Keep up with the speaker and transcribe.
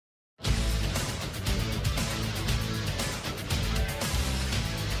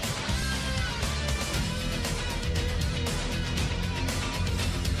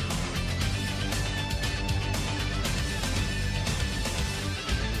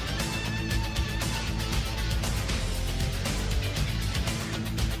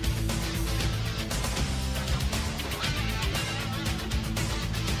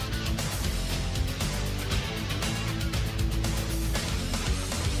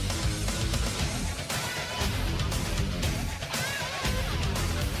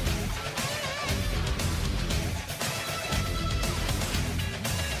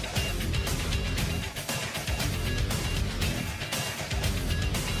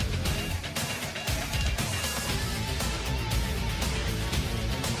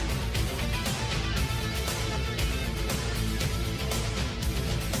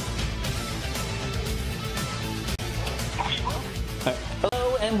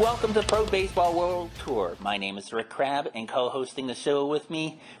welcome to Pro Baseball World Tour. My name is Rick Crabbe, and co-hosting the show with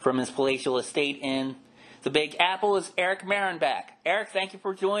me from his palatial estate in the Big Apple is Eric Marinbach. Eric, thank you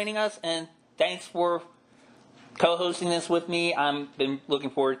for joining us, and thanks for co-hosting this with me. I've been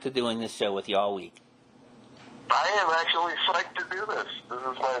looking forward to doing this show with you all week. I am actually psyched to do this. This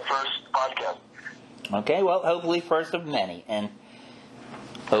is my first podcast. Okay, well, hopefully first of many, and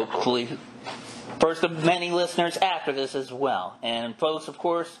hopefully first of many listeners after this as well. And folks, of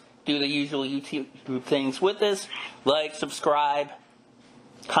course, do the usual YouTube things with this. Like, subscribe,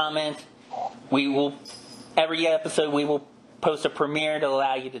 comment. Every episode we will post a premiere to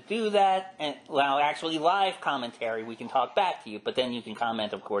allow you to do that and allow actually live commentary. We can talk back to you, but then you can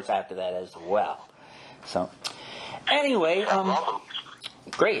comment, of course, after that as well. So, anyway,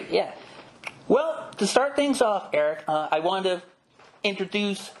 great, yeah. Well, to start things off, Eric, I wanted to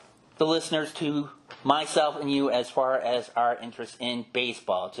introduce the listeners to myself and you as far as our interest in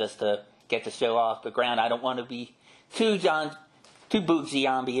baseball, just to get the show off the ground. I don't want to be too boozy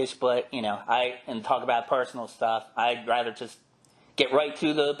zombie-ish, but, and talk about personal stuff. I'd rather just get right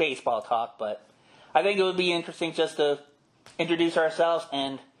to the baseball talk, but I think it would be interesting just to introduce ourselves,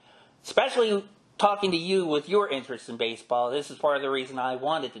 and especially talking to you with your interest in baseball. This is part of the reason I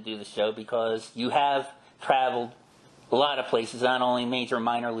wanted to do the show, because you have traveled a lot of places, not only major and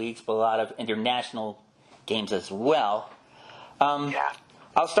minor leagues, but a lot of international games as well.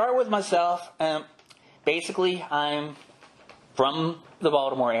 I'll start with myself. Basically, I'm from the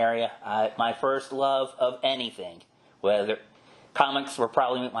Baltimore area. My first love of anything, whether comics were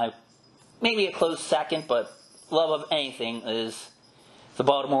probably maybe a close second, but love of anything is the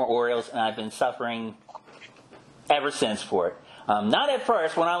Baltimore Orioles, and I've been suffering ever since for it. Not at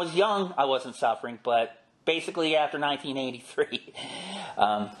first. When I was young, I wasn't suffering, but basically after 1983,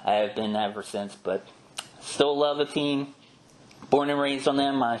 I have been ever since, but still love the team. Born and raised on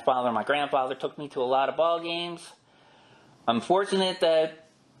them. My father and my grandfather took me to a lot of ball games. I'm fortunate that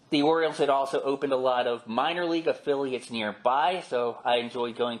the Orioles had also opened a lot of minor league affiliates nearby, so I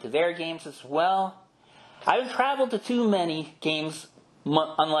enjoyed going to their games as well. I haven't traveled to too many games,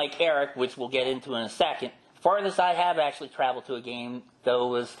 unlike Eric, which we'll get into in a second. Farthest I have actually traveled to a game, though,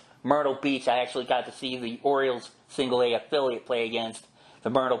 was Myrtle Beach. I actually got to see the Orioles single-A affiliate play against the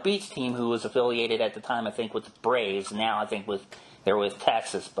Myrtle Beach team, who was affiliated at the time, I think, with the Braves. Now I think they're with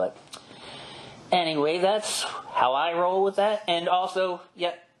Texas. But anyway, that's how I roll with that. And also,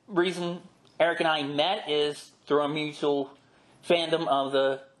 reason Eric and I met is through a mutual fandom of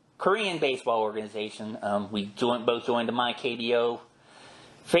the Korean baseball organization. We both joined the MyKBO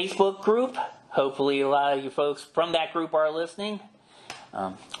Facebook group. Hopefully a lot of you folks from that group are listening.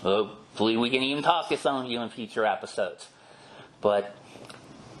 Hopefully we can even talk to some of you in future episodes. But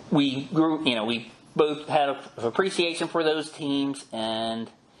we both had an appreciation for those teams, and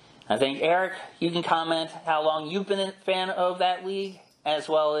I think, Eric, you can comment how long you've been a fan of that league, as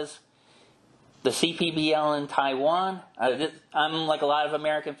well as the CPBL in Taiwan. I'm like a lot of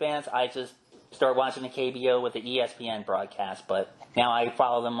American fans. I just started watching the KBO with the ESPN broadcast, but now I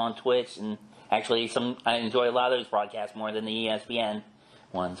follow them on Twitch, and actually I enjoy a lot of those broadcasts more than the ESPN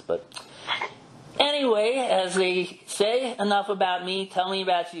ones. But anyway, as they say, enough about me. Tell me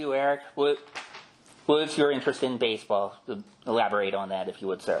about you, Eric. What's your interest in baseball? Elaborate on that, if you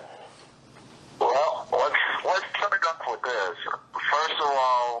would, sir. Well, let's start off with this. First of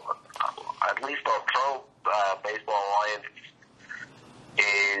all, at least our Pro Baseball Alliance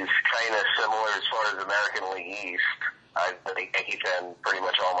is kind of similar as far as American League East. I've been a Yankee fan pretty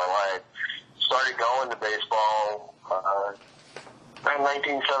much all my life. Started going to baseball around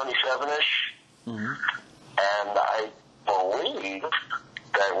 1977-ish, and I believe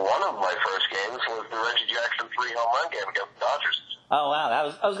that one of my first games was the Reggie Jackson 3-home run game against the Dodgers. Oh, wow.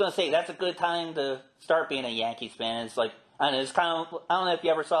 I was going to say, that's a good time to start being a Yankees fan. It's like, I don't know if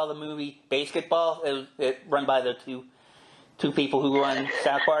you ever saw the movie Basketball. It run by the two people who run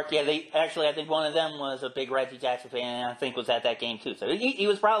South Park. Yeah, I think one of them was a big Reggie Jackson fan, and I think was at that game too. So he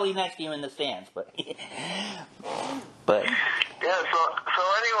was probably next to you in the stands, but yeah. So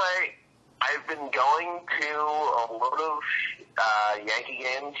anyway, I've been going to a load of Yankee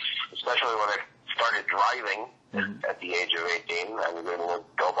games, especially when I started driving at the age of 18. I was able to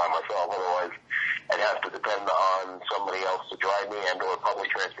go by myself. Otherwise, I'd have to depend on somebody else to drive me and or public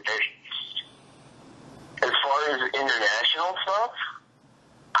transportation. As far as international stuff,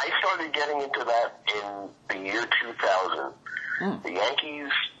 I started getting into that in the year 2000. The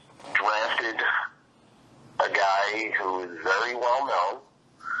Yankees drafted a guy who is very well known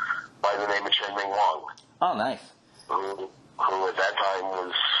by the name of Chen-Ming Wang. Oh, nice. Who at that time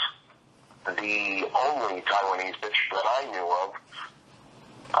was the only Taiwanese pitcher that I knew of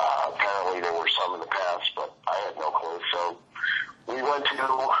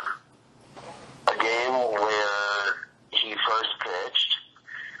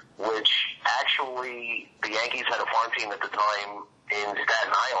in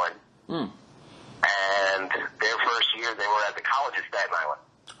Staten Island. And their first year, they were at the College of Staten Island.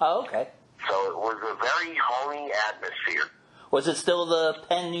 Oh, okay. So it was a very homey atmosphere. Was it still the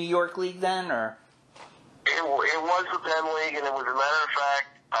Penn New York League then, or? It was the Penn League, and it was, a matter of fact,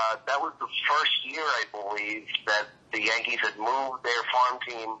 that was the first year, I believe, that the Yankees had moved their farm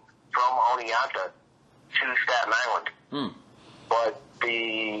team from Oneonta to Staten Island. But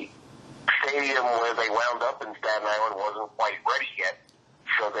the stadium where they wound up in Staten Island wasn't quite ready yet.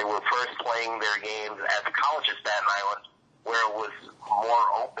 So they were first playing their games at the College of Staten Island, where it was more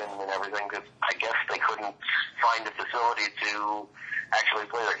open and everything, because I guess they couldn't find a facility to actually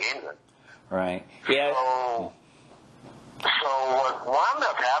play their games in. Right. Yeah. So what wound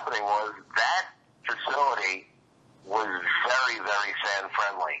up happening was that facility was very, very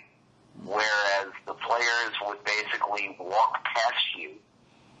fan-friendly, whereas the players would basically walk past you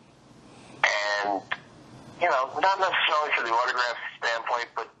and, you know, not necessarily for the autograph standpoint,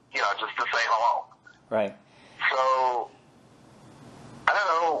 but, you know, just to say hello. Right. So, I don't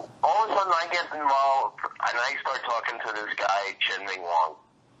know, all of a sudden I get involved, and I start talking to this guy, Chen Ming Wong,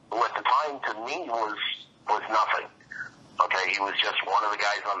 who at the time to me was nothing. Okay, he was just one of the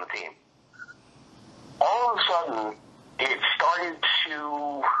guys on the team. All of a sudden, it started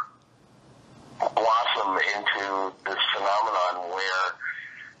to blossom into this phenomenon where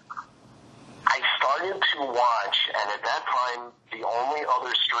I started to watch, and at that time, the only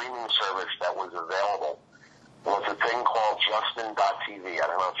other streaming service that was available was a thing called Justin.tv. I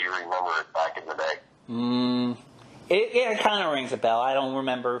don't know if you remember it back in the day. It kind of rings a bell. I don't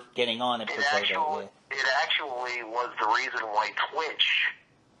remember getting on it. It actually was the reason why Twitch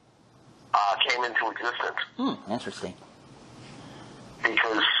came into existence. Interesting.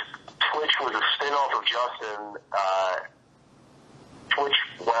 Because Twitch was a spin-off of Justin. Twitch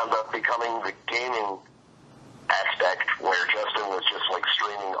wound up becoming the gaming aspect, where Justin was just like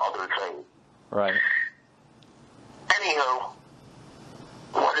streaming other things. Right. Anywho,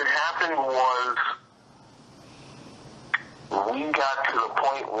 what had happened was we got to the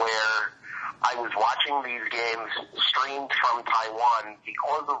point where I was watching these games streamed from Taiwan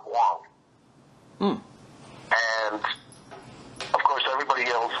because of Wong. And, of course, everybody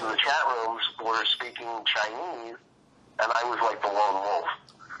else in the chat rooms were speaking Chinese, and I was like the lone wolf.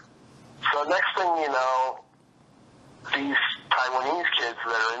 So next thing you know, these Taiwanese kids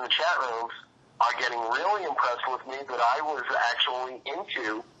that are in the chat rooms are getting really impressed with me that I was actually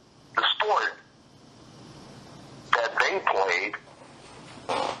into the sport that they played,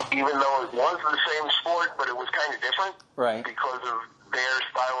 even though it was the same sport, but it was kind of different, right, because of their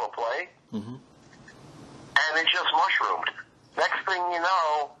style of play. And it just mushroomed. Next thing you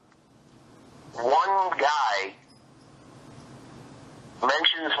know, one guy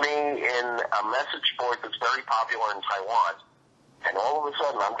mentions me in a message board that's very popular in Taiwan, and all of a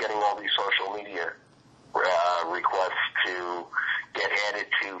sudden I'm getting all these social media requests to get added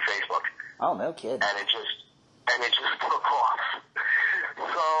to Facebook. Oh, no kidding. And it just took off.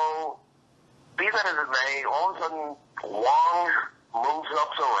 So, be that as it may, all of a sudden Wong moves up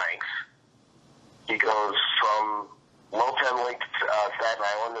the ranks. He goes from low Penn League Staten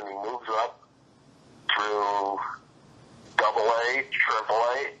Island, and he moves up through AA,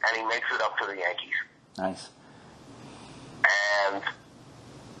 AAA, and he makes it up to the Yankees. Nice. And,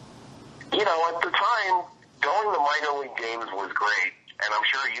 you know, at the time, going to minor league games was great, and I'm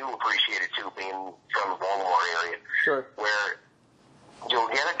sure you appreciate it too, being from the Baltimore area. Sure. Where you'll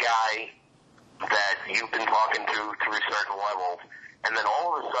get a guy that you've been talking to through certain levels, and then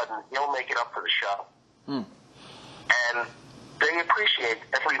all of a sudden, he'll make it up to the show. And they appreciate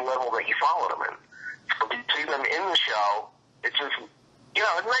every level that you follow them in. So to see them in the show, it just, you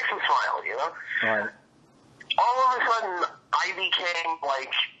know, it makes them smile, you know? Right. All of a sudden, I became,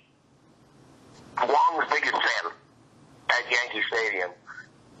 like, Wong's biggest fan at Yankee Stadium.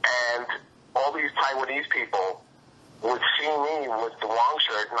 And all these Taiwanese people would see me with the Wong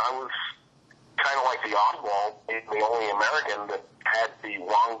shirt, and I was kind of like the oddball, the only American that had the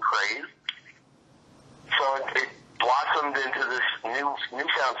Wong craze. So it blossomed into this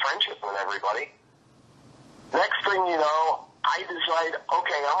newfound friendship with everybody. Next thing you know, I decide,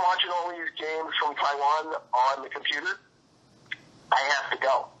 okay, I'm watching all these games from Taiwan on the computer. I have to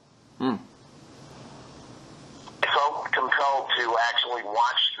go. So compelled to actually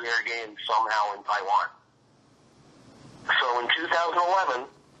watch their games somehow in Taiwan. So in 2011,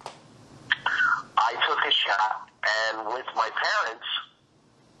 I took a shot, and with my parents,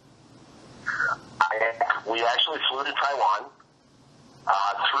 we actually flew to Taiwan.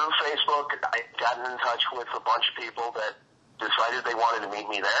 Through Facebook, I got in touch with a bunch of people that decided they wanted to meet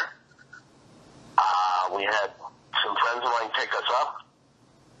me there. We had some friends of mine pick us up,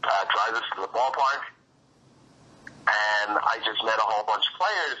 drive us to the ballpark, and I just met a whole bunch of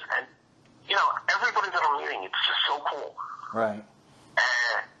players, and, you know, everybody that I'm meeting, it's just so cool. Right.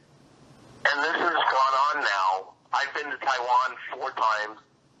 And this has gone on now. I've been to Taiwan 4 times.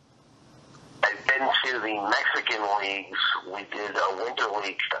 I've been to the Mexican leagues. We did a winter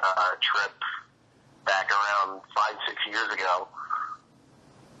league trip back around 5-6 years ago.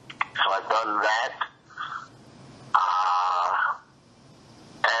 So I've done that.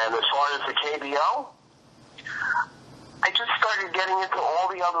 And as far as the KBO, I just started getting into all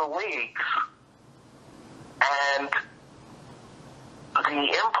the other leagues. And the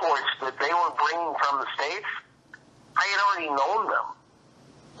imports that they were bringing from the States, I had already known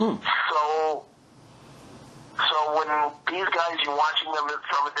them. So when these guys, you're watching them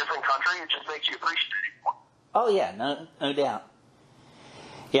from a different country, it just makes you appreciate it more. Oh, yeah, no doubt.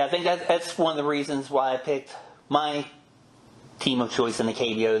 Yeah, I think that's one of the reasons why I picked my team of choice in the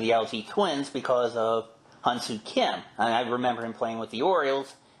KBO, the LG Twins, because of Hyun-Soo Kim. I remember him playing with the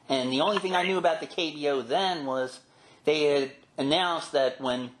Orioles, and the only thing I knew about the KBO then was they had announced that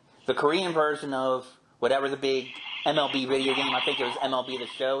when the Korean version of whatever the big MLB video game, I think it was MLB The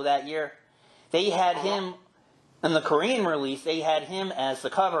Show that year, they had him, in the Korean release, they had him as the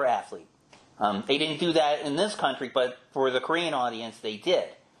cover athlete. They didn't do that in this country, but for the Korean audience, they did.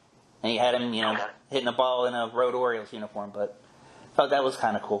 And he had him, you know, hitting a ball in a Road Orioles uniform, but I thought that was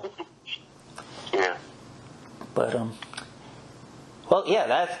kind of cool. Yeah. But, well,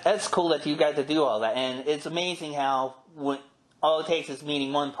 yeah, that's cool that you got to do all that. And it's amazing how all it takes is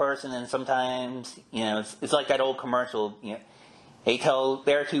meeting one person, and sometimes, you know, it's like that old commercial, you know, they tell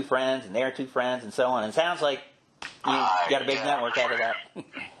their 2 friends and their 2 friends and so on. And it sounds like you got a big network out of that.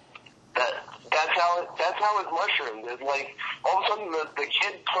 That's how it mushroomed. It's like all of a sudden the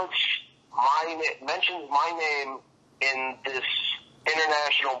kid mentions my name in this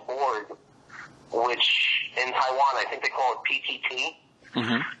international board, which in Taiwan I think they call it PTT.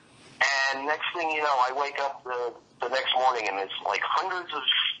 Mm-hmm. And next thing you know, I wake up the next morning and it's like hundreds of,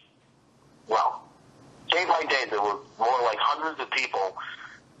 well, day by day there were more like hundreds of people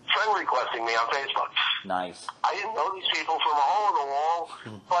friend requesting me on Facebook. Nice. I didn't know these people from a hole in the wall,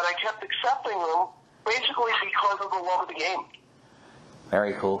 but I kept accepting them basically because of the love of the game.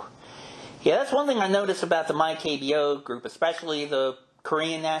 Very cool. Yeah, that's one thing I noticed about the MyKBO group, especially the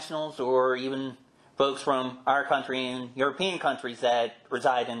Korean nationals or even folks from our country and European countries that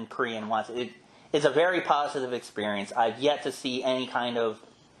reside in Korea and watch it. It's a very positive experience. I've yet to see any kind of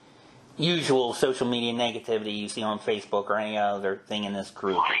usual social media negativity you see on Facebook or any other thing in this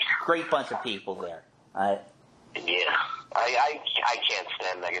group. Great bunch of people there. I can't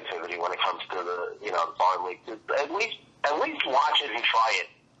stand negativity when it comes to the farm league. At least watch it and try it.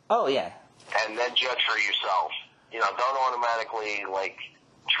 Oh yeah. And then judge for yourself. Don't automatically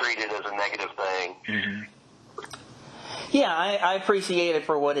treat it as a negative thing. Mm-hmm. Yeah, I appreciate it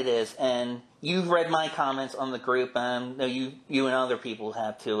for what it is, and you've read my comments on the group, and you and other people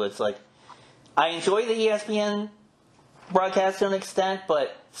have too. It's like, I enjoy the ESPN broadcast to an extent,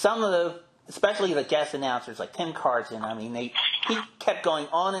 but some of the, especially the guest announcers like Tim Carson, I mean, he kept going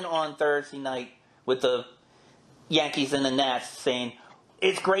on and on Thursday night with the Yankees and the Nats saying,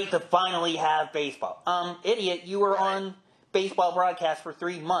 it's great to finally have baseball. Idiot, you were on baseball broadcast for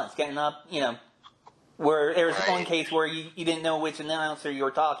 3 months, getting up, where there was one case where you didn't know which announcer you were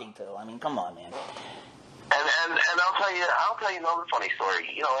talking to. I mean, come on, man. And I'll tell you another funny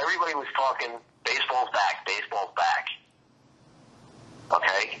story. Everybody was talking baseball's back.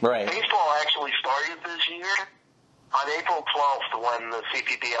 Okay? Right. Baseball actually started this year on April 12th when the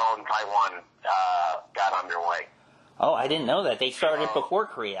CPBL in Taiwan got underway. Oh, I didn't know that. They started before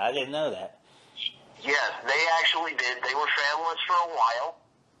Korea. I didn't know that. Yes, they actually did. They were fanless for a while,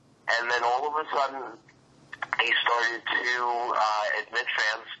 and then all of a sudden they started to admit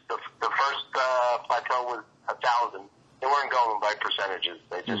fans. The first plateau was 1,000. They weren't going by percentages.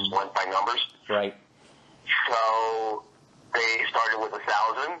 They just went by numbers. Right. So they started with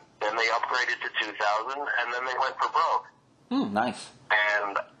 1,000, then they upgraded to 2,000, and then they went for broke. Nice.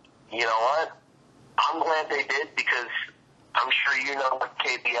 And you know what? I'm glad they did, because I'm sure you know with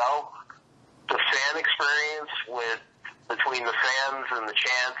KBL, the fan experience between the fans and the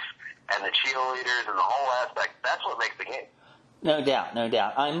chants and the cheerleaders and the whole aspect, that's what makes the game. No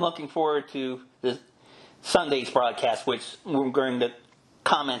doubt. I'm looking forward to the Sunday's broadcast, which we're going to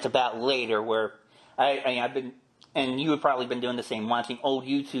comment about later, where I've been, and you have probably been doing the same, watching old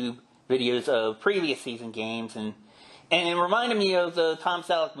YouTube videos of previous season games, and it reminded me of the Tom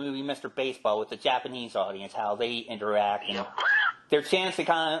Selleck movie, Mr. Baseball, with the Japanese audience, how they interact. And their chants, they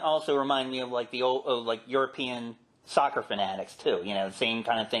kind of also remind me of the old, European soccer fanatics too. The same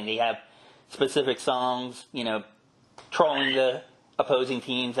kind of thing. They have specific songs, trolling the opposing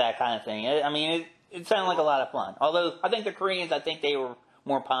teams, that kind of thing. I mean, it sounded like a lot of fun. Although I think the Koreans, they were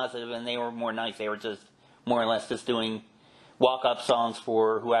more positive and they were more nice. They were just more or less just doing walk-up songs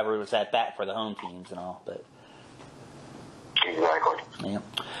for whoever was at bat for the home teams and all. But exactly. Yeah.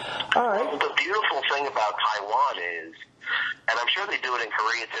 All right. Well, the beautiful thing about Taiwan is, and I'm sure they do it in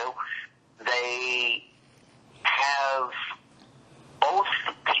Korea too, they have both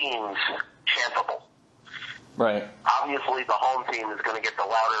teams chantable. Right. Obviously, the home team is going to get the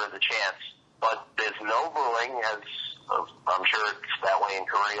louder of the chants, but there's no booing, as I'm sure it's that way in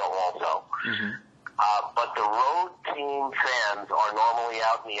Korea also. Mm-hmm. But the road team fans are normally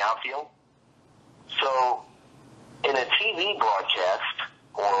out in the outfield. So in a TV broadcast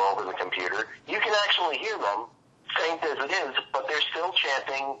or over the computer, you can actually hear them, faint as it is, but they're still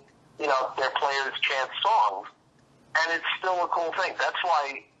chanting, their players chant songs. And it's still a cool thing. That's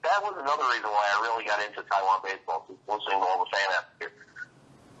why, that was another reason why I really got into Taiwan baseball, listening to all the fan atmosphere.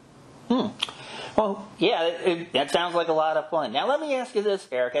 Well, yeah, that sounds like a lot of fun. Now, let me ask you this,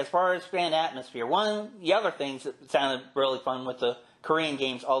 Eric. As far as fan atmosphere, one of the other things that sounded really fun with the Korean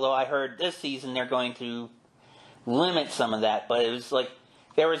games, although I heard this season they're going to limit some of that, but it was like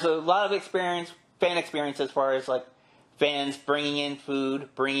there was a lot of fan experience as far as like fans bringing in food,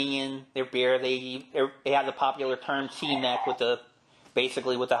 bringing in their beer. They had the popular term T-neck with the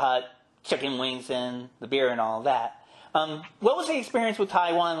hot chicken wings and the beer and all of that. What was the experience with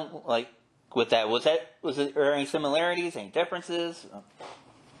Taiwan like with that? Was there any similarities, any differences?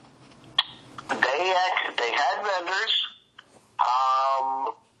 They had vendors.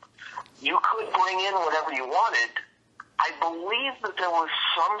 You could bring in whatever you wanted. I believe that there was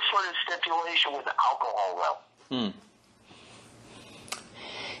some sort of stipulation with alcohol, though.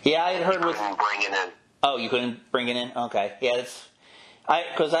 Yeah, I had heard you couldn't bring it in. Oh, you couldn't bring it in? Okay. Yeah,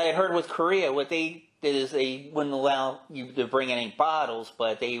 because I had heard with Korea, what they did is they wouldn't allow you to bring any bottles,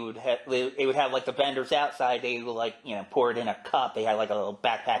 but they would have like the vendors outside. They would pour it in a cup. They had like a little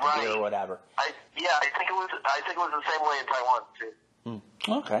backpack of beer or whatever. I think it was the same way in Taiwan too.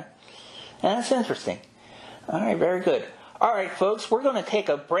 Okay, that's interesting. All right, very good. All right, folks, we're going to take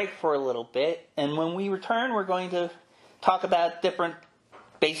a break for a little bit, and when we return, we're going to talk about different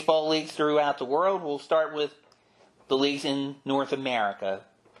baseball leagues throughout the world. We'll start with the leagues in North America,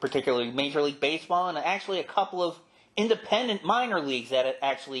 particularly Major League Baseball, and actually a couple of independent minor leagues that have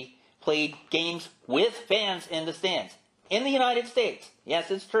actually played games with fans in the stands in the United States.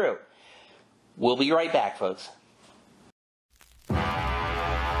 Yes, it's true. We'll be right back, folks.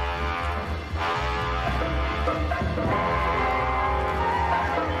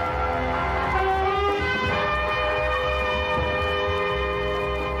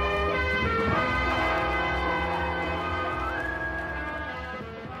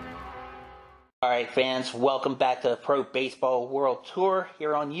 All right, fans, welcome back to Pro Baseball World Tour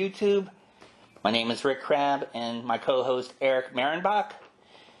here on YouTube. My name is Rick Crabbe and my co-host Eric Marinbach.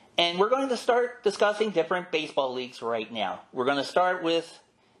 And we're going to start discussing different baseball leagues right now. We're going to start with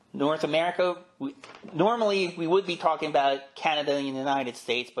North America. Normally, we would be talking about Canada and the United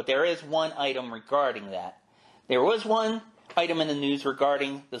States, but there is one item regarding that. There was one item in the news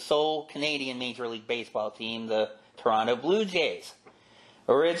regarding the sole Canadian Major League Baseball team, the Toronto Blue Jays.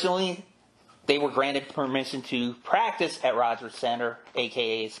 Originally, they were granted permission to practice at Rogers Centre,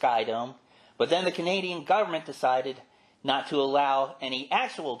 a.k.a. Sky Dome, but then the Canadian government decided not to allow any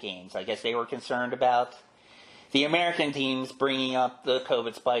actual games. I guess they were concerned about the American teams bringing up the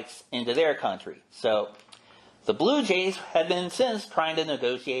COVID spikes into their country. So the Blue Jays have been since trying to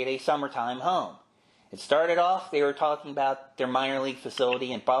negotiate a summertime home. It started off, they were talking about their minor league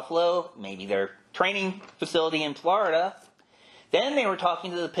facility in Buffalo, maybe their training facility in Florida. Then they were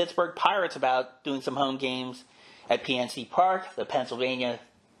talking to the Pittsburgh Pirates about doing some home games at PNC Park. The Pennsylvania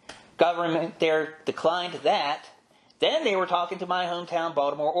government there declined that. Then they were talking to my hometown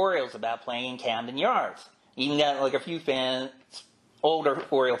Baltimore Orioles about playing in Camden Yards. Even got like a few fans, older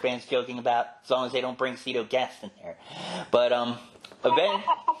Oriole fans, joking about as long as they don't bring Cito Guest in there. But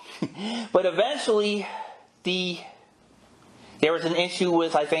eventually, there was an issue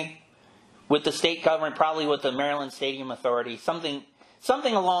with, I think, with the state government, probably with the Maryland Stadium Authority, something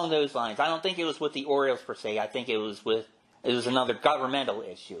along those lines. I don't think it was with the Orioles per se. I think it was another governmental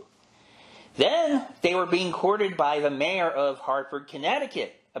issue. Then they were being courted by the mayor of Hartford,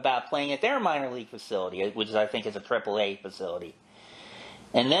 Connecticut, about playing at their minor league facility, which I think is a AAA facility.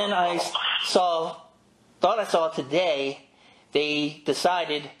 And then I thought I saw today they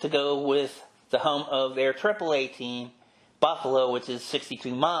decided to go with the home of their AAA team, Buffalo, which is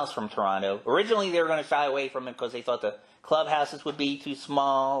 62 miles from Toronto. Originally, they were going to shy away from it because they thought the clubhouses would be too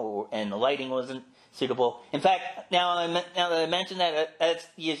small and the lighting wasn't suitable. In fact, now that I mentioned that, that's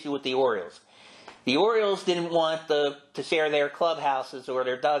the issue with the Orioles. The Orioles didn't want to share their clubhouses or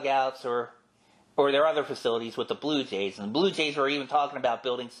their dugouts or their other facilities with the Blue Jays. And the Blue Jays were even talking about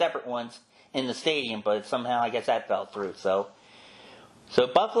building separate ones in the stadium, but somehow I guess that fell through. So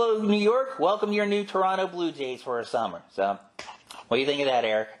Buffalo, New York, welcome your new Toronto Blue Jays for a summer. So, what do you think of that,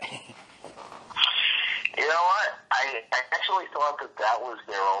 Eric? You know what? I actually thought that was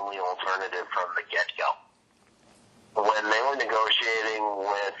their only alternative from the get-go. When they were negotiating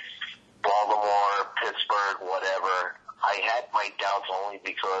with Baltimore, Pittsburgh, whatever, I had my doubts only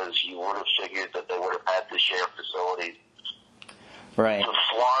because you would have figured that they would have had to share facilities. Right. The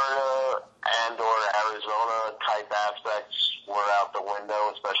Florida and or Arizona type aspects were out the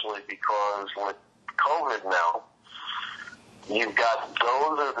window, especially because with COVID now, you've got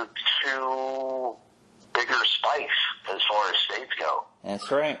those are the two bigger spikes as far as states go.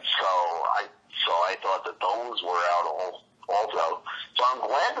 That's right. So I thought that those were out also. So I'm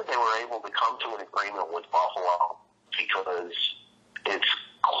glad that they were able to come to an agreement with Buffalo because it's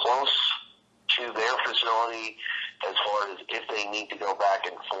close to their facility as far as if they need to go back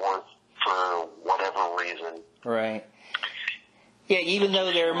and forth for whatever reason. Right. Yeah, even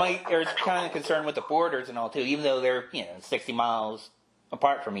though there's kind of concern with the borders and all too, even though they're 60 miles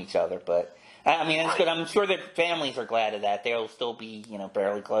apart from each other. But I mean, it's good. I'm sure that families are glad of that. They'll still be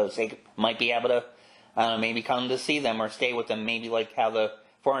fairly close. They might be able to maybe come to see them or stay with them. Maybe like how the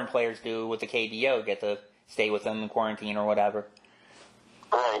foreign players do with the KBO, get to stay with them in quarantine or whatever.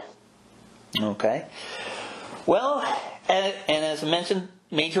 Right. Okay. Well, and as I mentioned,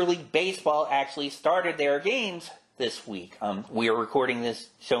 Major League Baseball actually started their games this week. We are recording this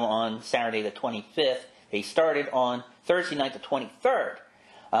show on Saturday the 25th. They started on Thursday night the 23rd.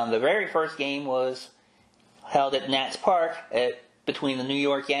 The very first game was held at Nats Park between the New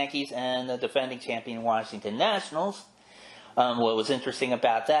York Yankees and the defending champion Washington Nationals. What was interesting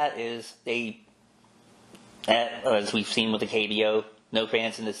about that is as we've seen with the KBO, no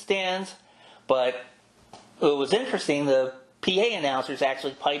fans in the stands. But what was interesting, the PA announcers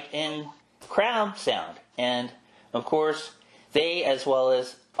actually piped in crowd sound. And, of course, they, as well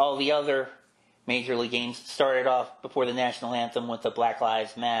as all the other Major League games, started off before the national anthem with the Black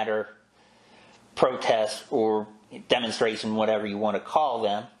Lives Matter protest or demonstration, whatever you want to call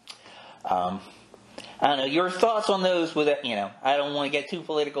them. I don't know, your thoughts on those with I don't want to get too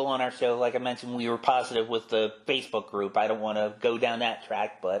political on our show. Like I mentioned, we were positive with the Facebook group. I don't want to go down that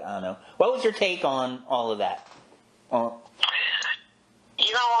track, but I don't know. What was your take on all of that? You know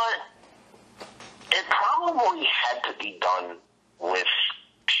what? It probably had to be done with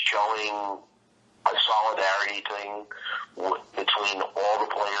showing a solidarity thing between all the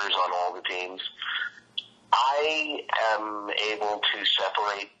players on all the teams. I am able to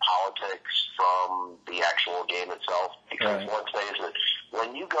separate politics from the actual game itself because let's face it,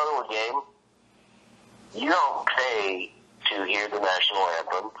 when you go to a game, you don't pay to hear the national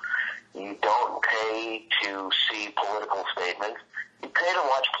anthem. You don't pay to see political statements. You pay to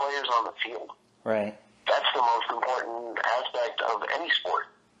watch players on the field. Right. That's the most important aspect of any sport.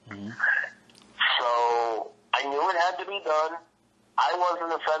 Mm-hmm. So I knew it had to be done. I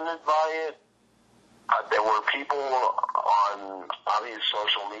wasn't offended by it. There were people on obvious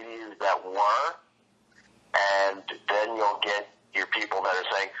social media that were, and then you'll get your people that are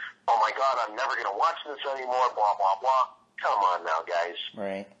saying, oh my God, I'm never going to watch this anymore, blah, blah, blah. Come on now, guys.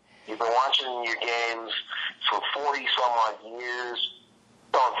 Right. You've been watching your games for 40-some-odd years.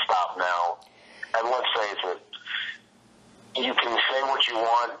 Don't stop now. And let's face it, you can say what you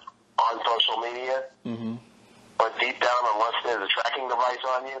want on social media, but deep down, unless there's a tracking device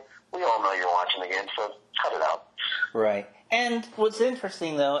on you, we all know you're watching the game, so cut it out. Right. And what's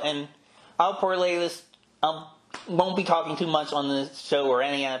interesting, though, and I'll parlay this, won't be talking too much on this show or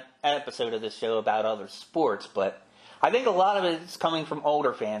any episode of this show about other sports, but I think a lot of it is coming from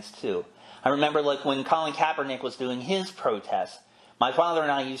older fans, too. I remember, like, when Colin Kaepernick was doing his protest, my father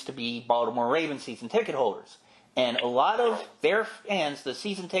and I used to be Baltimore Ravens season ticket holders. And a lot of their fans, the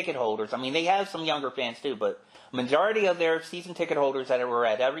season ticket holders, I mean, they have some younger fans, too, but majority of their season ticket holders that were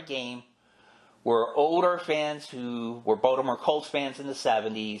at every game were older fans who were Baltimore Colts fans in the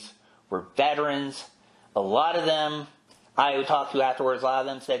 70s, were veterans. A lot of them, I talked to afterwards, a lot of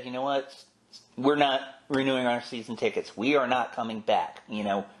them said, you know what, we're not renewing our season tickets. We are not coming back.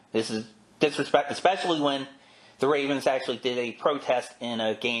 This is disrespect, especially when the Ravens actually did a protest in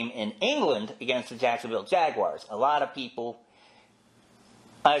a game in England against the Jacksonville Jaguars. A lot of people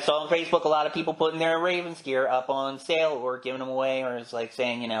I saw on Facebook a lot of people putting their Ravens gear up on sale or giving them away, or it's like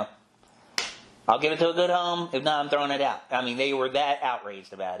saying, I'll give it to a good home. If not, I'm throwing it out. I mean, they were that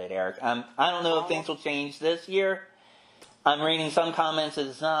outraged about it, Eric. I don't know if things will change this year. I'm reading some comments that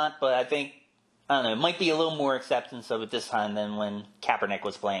it's not, but I think, I don't know, it might be a little more acceptance of it this time than when Kaepernick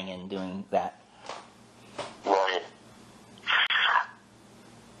was playing and doing that. Right.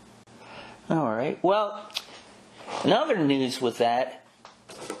 All right. Well, in other news with that,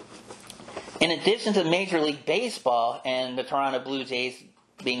 in addition to Major League Baseball and the Toronto Blue Jays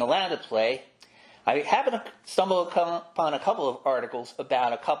being allowed to play, I happened to stumble upon a couple of articles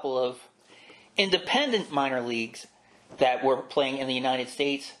about a couple of independent minor leagues that were playing in the United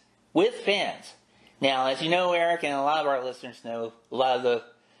States with fans. Now, as you know, Eric, and a lot of our listeners know, a lot of the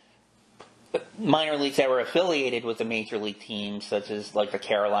minor leagues that were affiliated with the major league teams, such as like the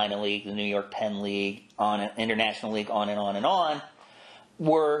Carolina League, the New York Penn League, International League, on and on and on,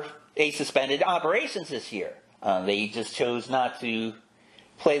 they suspended operations this year. They just chose not to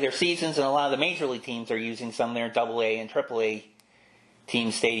play their seasons, and a lot of the major league teams are using some of their AA and AAA team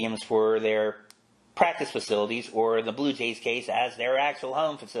stadiums for their practice facilities, or in the Blue Jays case, as their actual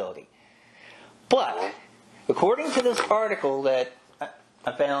home facility. But, according to this article that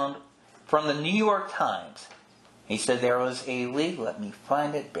I found from the New York Times, he said there was a league. Let me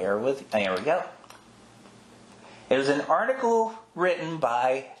find it. Bear with me. There we go. It was an article written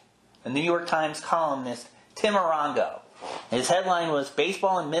by the New York Times columnist Tim Arango. His headline was,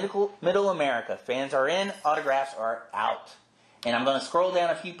 "Baseball in Middle America. Fans are in, autographs are out." And I'm going to scroll down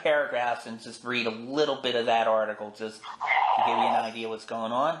a few paragraphs and just read a little bit of that article just to give you an idea what's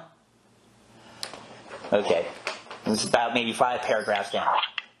going on. Okay. This is about maybe 5 paragraphs down.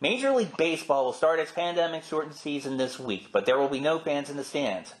 Major League Baseball will start its pandemic-shortened season this week, but there will be no fans in the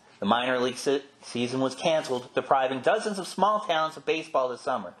stands. The minor league season was canceled, depriving dozens of small towns of baseball this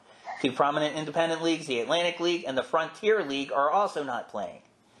summer. 2 prominent independent leagues, the Atlantic League and the Frontier League, are also not playing.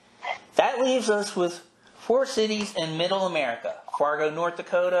 That leaves us with 4 cities in Middle America: Fargo, North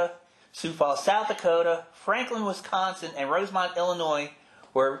Dakota, Sioux Falls, South Dakota, Franklin, Wisconsin, and Rosemont, Illinois,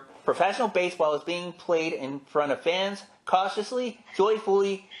 where professional baseball is being played in front of fans, cautiously,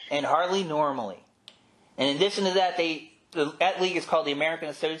 joyfully, and hardly normally. In addition to that, that league is called the American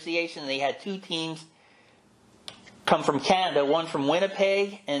Association, and they had 2 teams come from Canada, one from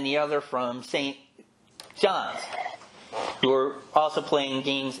Winnipeg and the other from St. John's, who are also playing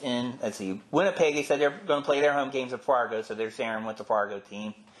games in, Winnipeg. They said they're going to play their home games at Fargo, so they're sharing with the Fargo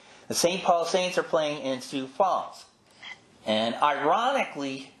team. The St. Paul Saints are playing in Sioux Falls. And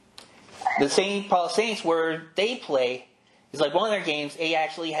ironically, the St. Paul Saints, where they play, is like one of their games, they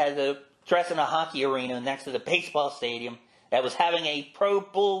actually had to dress in a hockey arena next to the baseball stadium that was having a pro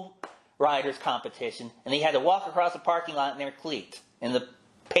bull riders competition, and they had to walk across the parking lot in their cleats in the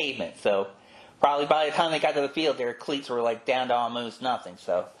pavement. So probably by the time they got to the field, their cleats were like down to almost nothing.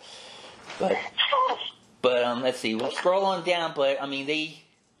 So, but let's see, we'll scroll on down. But I mean, they,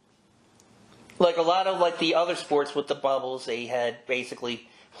 like a lot of like the other sports with the bubbles, they had basically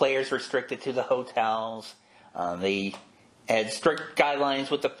players restricted to the hotels. They had strict guidelines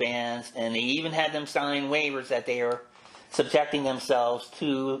with the fans, and they even had them sign waivers that they are subjecting themselves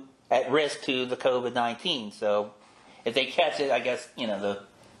to at risk to the COVID-19. So if they catch it, I guess,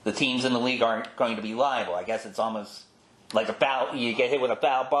 the teams in the league aren't going to be liable. I guess it's almost like a foul. You get hit with a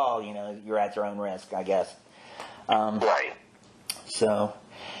foul ball, you're at your own risk, I guess. Right. So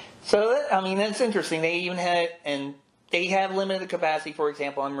I mean, that's interesting. They even had, and they have limited capacity. For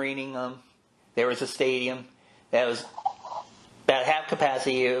example, I'm reading, there was a stadium that was about half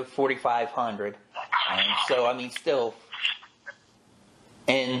capacity of 4,500. So, I mean, still.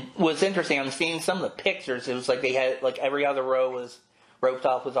 And what's interesting, I'm seeing some of the pictures. It was like they had, like every other row was roped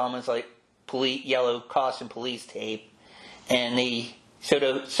off with almost like yellow caution police tape. And they showed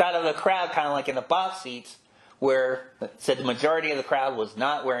a shot of the crowd kind of like in the box seats where it said the majority of the crowd was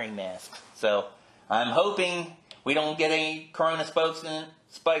not wearing masks. So I'm hoping we don't get any corona spikes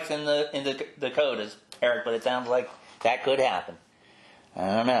in the Dakotas, Eric, but it sounds like that could happen. I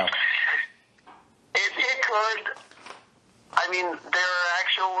don't know. It could. I mean, there are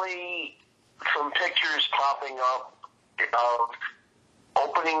actually some pictures popping up of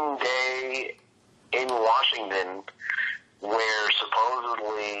opening day in Washington where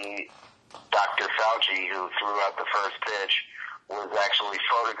supposedly Dr. Fauci, who threw out the first pitch, was actually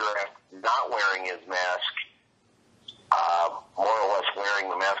photographed not wearing his mask, more or less wearing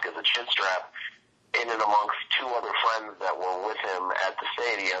the mask as a chin strap, in and amongst 2 other friends that were with him at the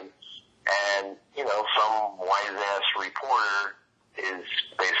stadium. And, some wise-ass reporter is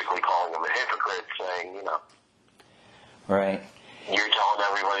basically calling him a hypocrite, saying, Right. you're telling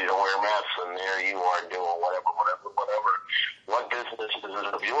everybody to wear masks, and there you are doing whatever. What business is it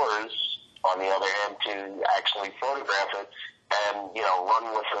of yours, on the other hand, to actually photograph it and, run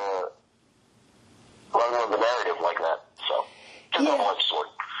with a narrative like that? So, it's a double-edged sword.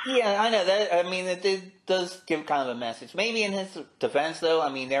 Yeah, I know that. I mean, it does give kind of a message. Maybe in his defense, though, I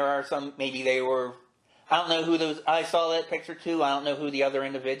mean, there are some, maybe they were, I don't know who those, I saw that picture too. I don't know who the other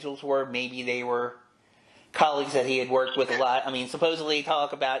individuals were. Maybe they were colleagues that he had worked with a lot. I mean, supposedly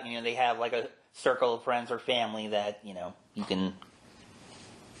talk about, they have like a circle of friends or family that, you can.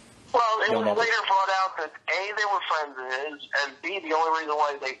 Well, it was later brought out that A, they were friends of his, and B, the only reason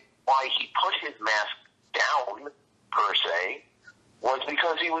why he put his mask down, per se, was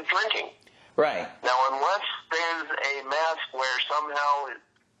because he was drinking. Right. Now, unless there's a mask where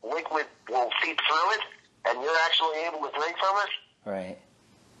somehow liquid will seep through it, and you're actually able to drink from it. Right.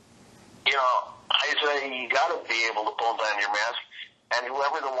 I say you got to be able to pull down your mask, and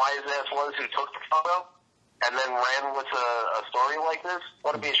whoever the wise ass was who took the photo and then ran with a story like this,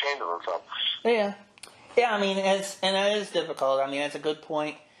 ought to be ashamed of himself. Yeah. Yeah, I mean, and that is difficult. I mean, that's a good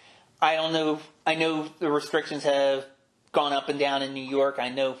point. I don't know. I know the restrictions have gone up and down in New York. I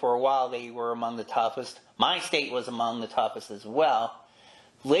know for a while they were among the toughest. My state was among the toughest as well.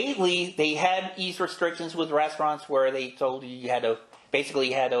 Lately, they had eased restrictions with restaurants where they told you had to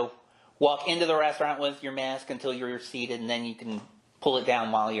walk into the restaurant with your mask until you're seated, and then you can pull it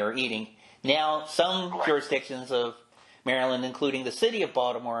down while you're eating. Now, some jurisdictions of Maryland, including the city of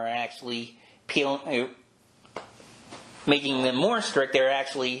Baltimore, are actually making them more strict. They're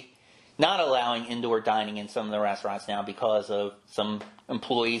actually not allowing indoor dining in some of the restaurants now because of some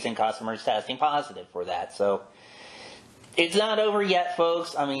employees and customers testing positive for that. So it's not over yet,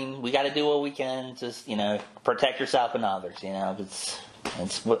 folks. I mean, we got to do what we can. Just protect yourself and others.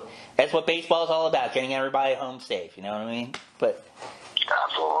 That's what baseball is all about, getting everybody home safe. You know what I mean? But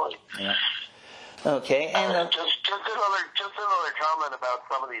absolutely. Yeah. Okay, and just another comment about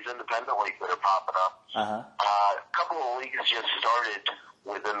some of these independent leagues that are popping up. A couple of leagues just started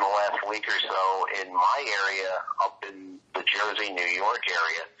within the last week or so in my area, up in the Jersey, New York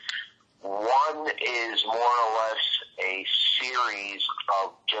area. One is more or less a series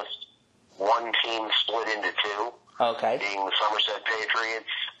of just one team split into two. Okay. Being the Somerset Patriots,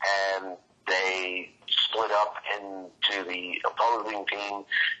 and they split up into the opposing team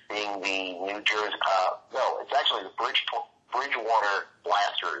being the New Jersey, it's actually the Bridgewater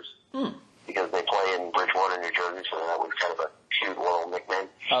Blasters, because they play in Bridgewater, New Jersey, so that was kind of a cute little nickname.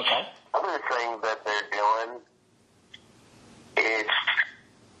 Okay. Other thing that they're doing,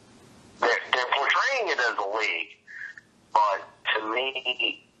 they're portraying it as a league, but to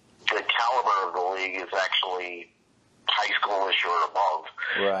me, the caliber of the league is actually high schoolish or above.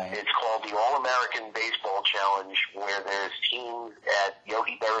 Right. It's called the All-American Baseball Challenge, where there's teams at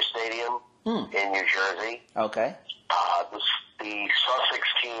Yogi Berra Stadium in New Jersey. Okay. The Sussex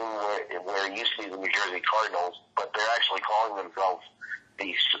team, where it used to be the New Jersey Cardinals, but they're actually calling themselves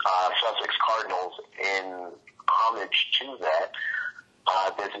the Sussex Cardinals in homage to that.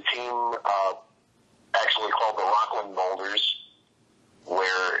 There's a team actually called the Rockland Boulders,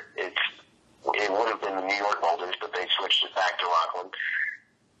 where it would have been the New York Boulders, but they switched it back to Rockland.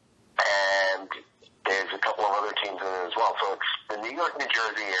 And there's a couple of other teams in it as well. So it's the New York, New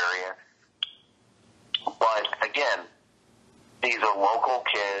Jersey area. But again, these are local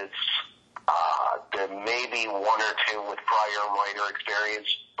kids. There may be one or two with prior minor experience,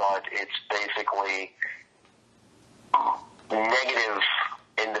 but it's basically negative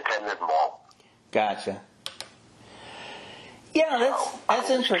independent ball. Gotcha. Yeah, that's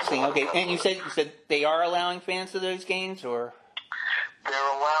interesting. Okay, and you said they are allowing fans to those games, or they're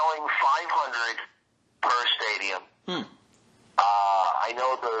allowing 500 per stadium. I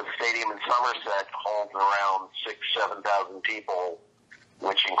know the stadium in Somerset holds around 6,000-7,000 people,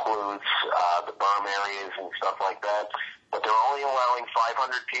 which includes the berm areas and stuff like that. But they're only allowing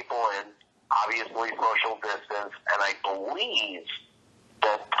 500 people in, obviously social distance, and I believe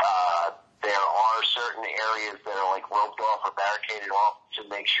that there are certain areas that are like roped off or barricaded off to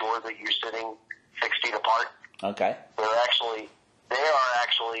make sure that you're sitting 6 feet apart. Okay.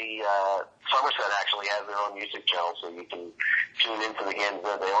 Somerset actually has their own music channel, so you can tune into the games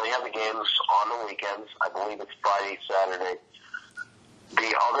there. They only have the games on the weekends. I believe it's Friday, Saturday.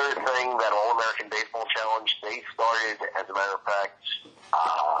 The other thing, that All-American Baseball Challenge, they started, as a matter of fact,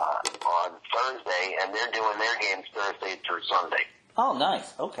 on Thursday, and they're doing their games Thursday through Sunday. Oh,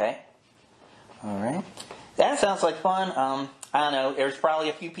 nice. Okay. All right. That sounds like fun. I don't know. There's probably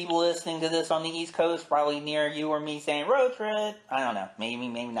a few people listening to this on the East Coast, probably near you or me, saying road trip. I don't know. Maybe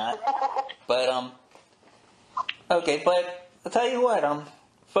not. But okay. But I'll tell you what,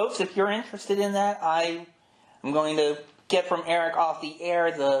 folks, if you're interested in that, I'm going to get from Eric off the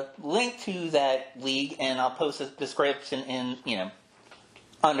air the link to that league, and I'll post a description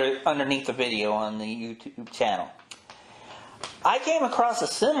underneath the video on the YouTube channel. I came across a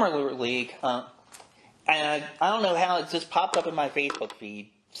similar league, and I don't know how it just popped up in my Facebook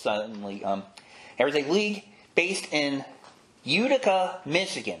feed suddenly. There was a league based in Utica,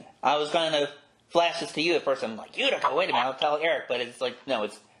 Michigan. I was going to flash this to you at first. I'm like, Utica, wait a minute, I'll tell Eric. But it's like, no,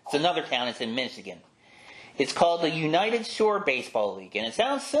 it's another town. It's in Michigan. It's called the United Shore Baseball League. And it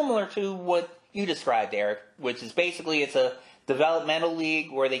sounds similar to what you described, Eric, which is basically it's a developmental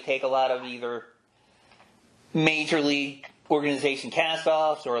league where they take a lot of either major league organization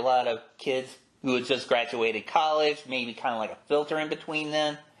cast-offs or a lot of kids who had just graduated college, maybe kind of like a filter in between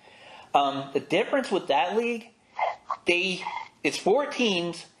them. The difference with that league, it's 4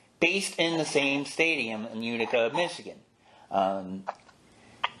 teams based in the same stadium in Utica, Michigan. And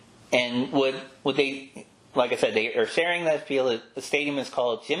what they, like I said, they are sharing that field. The stadium is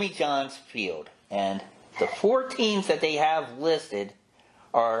called Jimmy John's Field. And the 4 teams that they have listed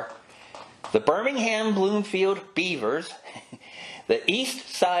are the Birmingham Bloomfield Beavers, the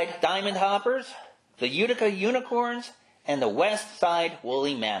East Side Diamond Hoppers, the Utica Unicorns, and the West Side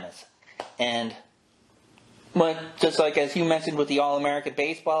Woolly Mammoths. And just like as you mentioned with the All-American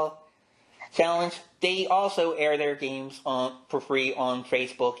Baseball Challenge, they also air their games for free on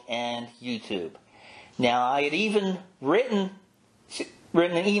Facebook and YouTube. Now, I had even written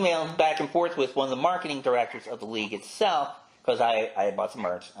an email back and forth with one of the marketing directors of the league itself, because I had bought some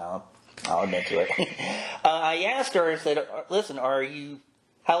merch. I'll admit to it. I asked her, I said, listen,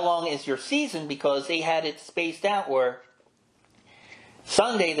 how long is your season? Because they had it spaced out where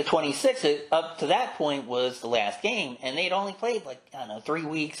Sunday the 26th, up to that point, was the last game. And they'd only played 3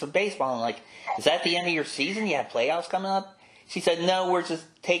 weeks of baseball. I'm like, is that the end of your season? You have playoffs coming up? She said, no, we're just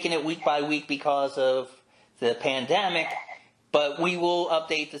taking it week by week because of the pandemic. But we will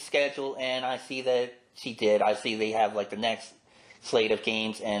update the schedule. And I see that she did. I see they have the next slate of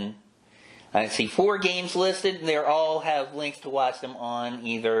games, and I see 4 games listed. They all have links to watch them on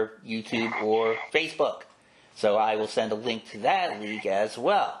either YouTube or Facebook. So I will send a link to that league as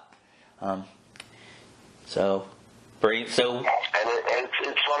well. And it's funny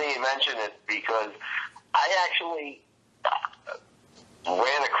you mention it because I actually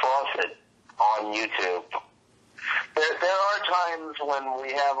ran across it on YouTube. There are times when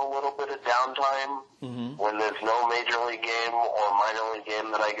we have a little bit of downtime, when there's no major league game or minor league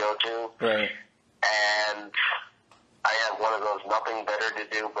game that I go to. Right. And I have one of those nothing better to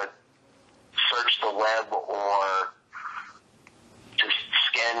do but search the web or just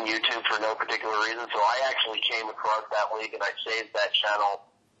scan YouTube for no particular reason. So I actually came across that league and I saved that channel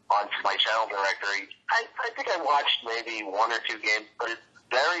onto my channel directory. I think I watched maybe 1 or 2 games, but it's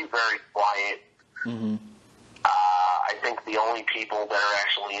very, very quiet. I think the only people that are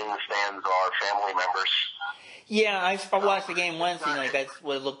actually in the stands are family members. Yeah, I watched the game Wednesday night. That's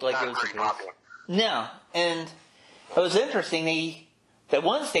what it looked like. It was the case. No, and it was interesting. That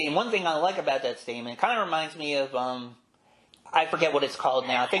one stadium, one thing I like about that stadium, it kind of reminds me of, I forget what it's called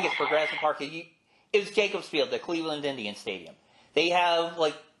now. I think it's Progressive Park. It was Jacobs Field, the Cleveland Indians Stadium. They have,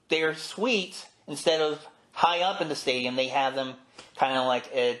 their suites, instead of high up in the stadium, they have them kind of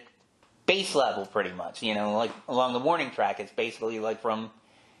at base level pretty much, along the warning track. It's basically from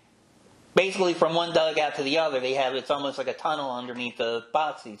one dugout to the other. It's almost like a tunnel underneath the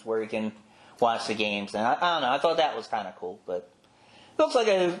box seats where you can watch the games. And I don't know, I thought that was kind of cool, but it looks like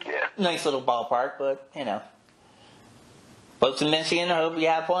a nice little ballpark, but folks in Michigan, I hope you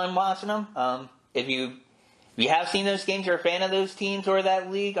have fun watching them. If you have seen those games, you're a fan of those teams or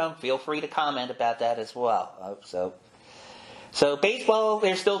that league, feel free to comment about that as well. So baseball,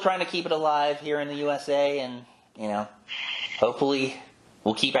 they're still trying to keep it alive here in the USA, and, hopefully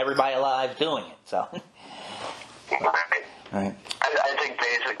we'll keep everybody alive doing it, so. Right. I think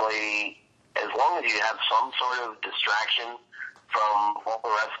basically, as long as you have some sort of distraction from all the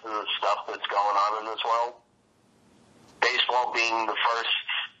rest of the stuff that's going on in this world, baseball being the first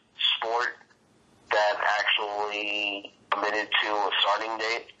sport that actually committed to a starting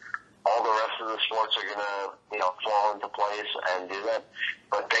date, all the rest of the sports are going to, fall into place and do that.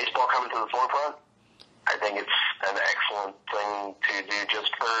 But baseball coming to the forefront, I think it's an excellent thing to do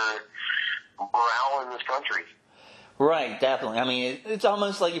just for morale in this country. Right, definitely. I mean, it's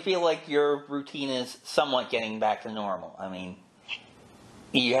almost like you feel like your routine is somewhat getting back to normal. I mean,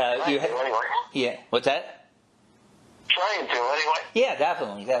 anyway. Yeah, what's that? Trying to, anyway. Yeah,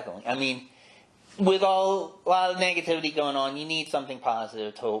 definitely. I mean, with a lot of negativity going on, you need something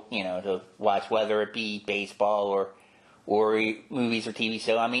positive to watch, whether it be baseball or movies or TV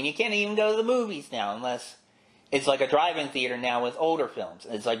show. I mean, you can't even go to the movies now unless it's like a drive-in theater now with older films.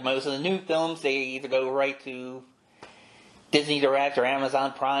 It's like most of the new films, they either go right to Disney Direct or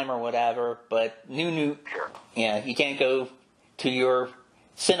Amazon Prime or whatever, but you can't go to your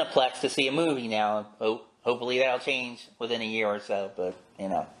Cineplex to see a movie now. Hopefully that'll change within a year or so, but,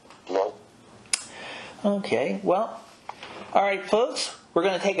 Okay, well, all right, folks, we're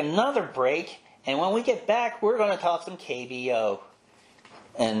going to take another break, and when we get back, we're going to talk some KBO.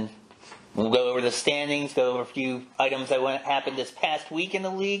 And we'll go over the standings, go over a few items that happened this past week in the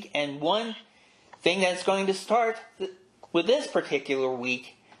league, and one thing that's going to start with this particular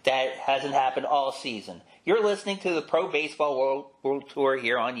week that hasn't happened all season. You're listening to the Pro Baseball World Tour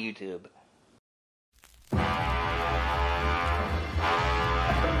here on YouTube.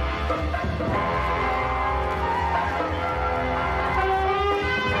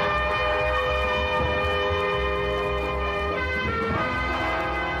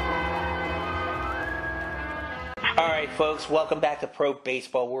 Alright folks, welcome back to Pro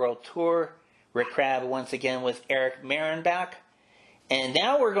Baseball World Tour. Rick Crabbe once again with Eric Marinbach. And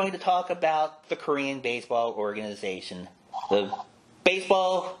now we're going to talk about the Korean Baseball Organization. The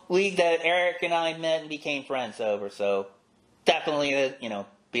baseball league that Eric and I met and became friends over. So definitely,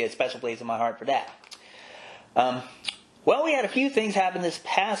 be a special place in my heart for that. Well, we had a few things happen this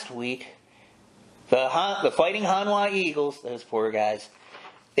past week. The Fighting Hanwha Eagles, those poor guys,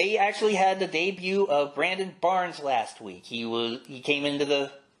 they actually had the debut of Brandon Barnes last week. He came into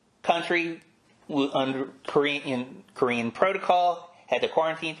the country under Korean protocol, had to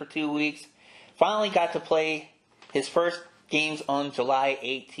quarantine for 2 weeks, finally got to play his first games on July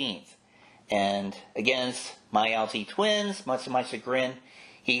 18th. And against my LT Twins, much to my chagrin,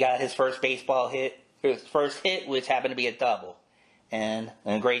 he got his first hit, which happened to be a double. And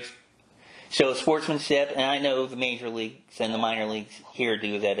a great show of sportsmanship, and I know the major leagues and the minor leagues here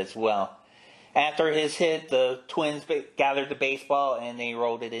do that as well. After his hit, the Twins gathered the baseball and they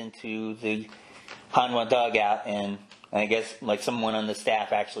rolled it into the Hanwha dugout, and I guess like someone on the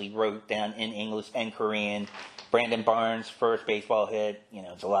staff actually wrote down in English and Korean, Brandon Barnes' first baseball hit,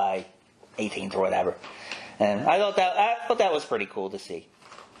 July 18th or whatever. And I thought that was pretty cool to see.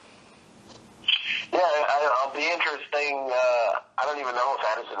 Yeah, it'll be interesting. I don't even know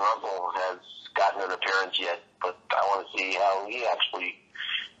if Addison Russell has gotten an appearance yet, but I want to see how he actually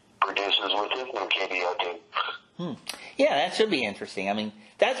produces with his new KBO team. Yeah, that should be interesting. I mean,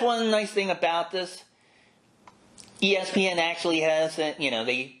 that's one nice thing about this. ESPN actually has,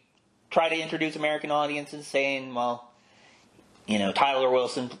 they try to introduce American audiences saying, well, Tyler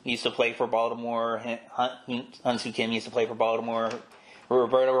Wilson used to play for Baltimore, Hyun-Soo Kim used to play for Baltimore,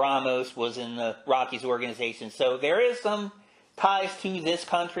 Roberto Ramos was in the Rockies organization. So there is some ties to this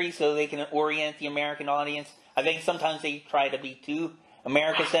country so they can orient the American audience. I think sometimes they try to be too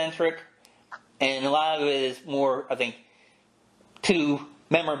America-centric, and a lot of it is more, I think, too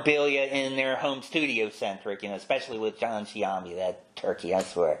memorabilia in their home studio-centric, especially with John Giambi, that turkey, I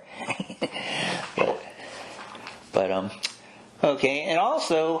swear. but okay, and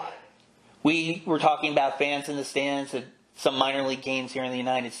also, we were talking about fans in the stands at some minor league games here in the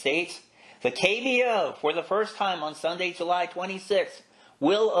United States. The KBO, for the first time on Sunday, July 26th,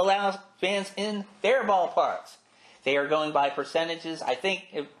 will allow fans in their ballparks. They are going by percentages. I think,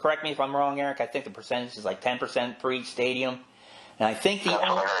 correct me if I'm wrong, Eric, I think the percentage is like 10% for each stadium. And I think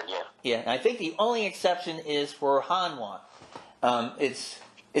the only exception is for Hanwha. It's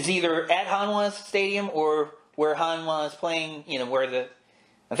either at Hanwha's stadium or where Hanwha is playing,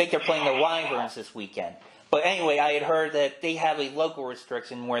 I think they're playing the Wyverns this weekend. But anyway, I had heard that they have a local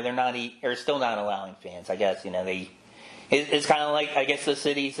restriction where they're still not allowing fans. I guess, it's kind of like, I guess, the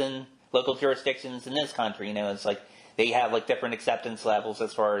cities and local jurisdictions in this country, it's like they have like different acceptance levels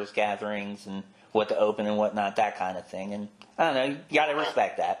as far as gatherings and what to open and whatnot, that kind of thing. And I don't know, you gotta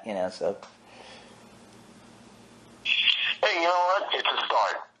respect that, so. Hey, you know what? It's a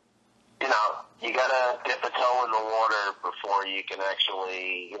start. You gotta dip a toe in the water before you can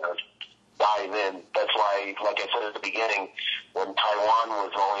actually, dive in. That's why, like I said at the beginning, when Taiwan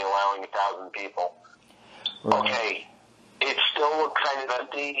was only allowing 1,000 people, okay, it still looked kind of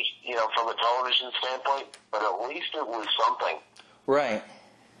empty, from a television standpoint, but at least it was something. Right.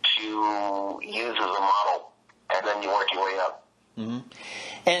 To use as a model, and then you work your way up. Mm-hmm.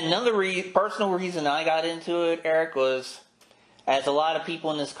 And another personal reason I got into it, Eric, was, as a lot of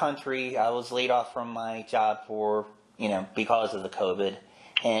people in this country, I was laid off from my job because of the COVID.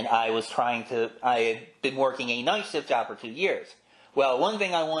 And I had been working a night shift job for 2 years. Well, one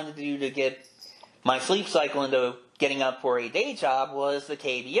thing I wanted to do to get my sleep cycle into getting up for a day job was the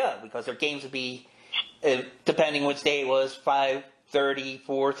KBO, because their games would be depending which day it was, 5:30,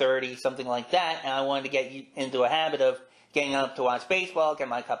 4:30, something like that. And I wanted to get you into a habit of getting up to watch baseball, get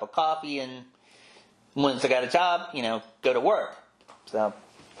my cup of coffee, and once I got a job, go to work. So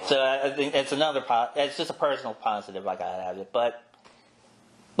I think it's it's just a personal positive I got out of it. But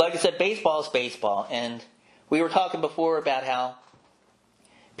like I said, baseball is baseball, and we were talking before about how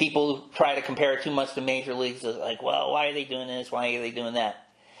people try to compare it too much to major leagues. Like, well, why are they doing this? Why are they doing that?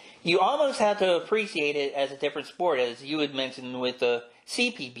 You almost have to appreciate it as a different sport, as you had mentioned with the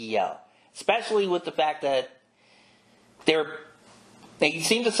CPBL, especially with the fact that they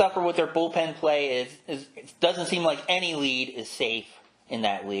seem to suffer with their bullpen play. It doesn't seem like any lead is safe in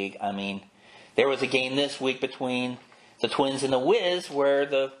that league. I mean, there was a game this week between the Twins and the Wiz where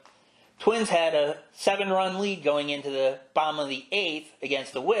the Twins had a 7-run lead going into the bottom of the 8th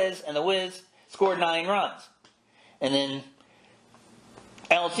against the Wiz, and the Wiz scored 9 runs. And then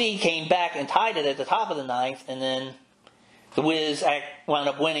LG came back and tied it at the top of the 9th, and then the Wiz wound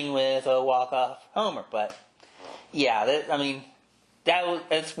up winning with a walk-off homer. But, yeah,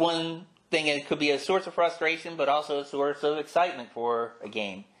 that's one thing. It could be a source of frustration, but also a source of excitement for a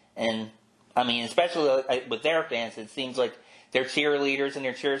game. And, especially with their fans, it seems like their cheerleaders and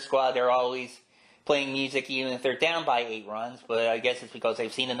their cheer squad, they're always playing music even if they're down by 8 runs. But I guess it's because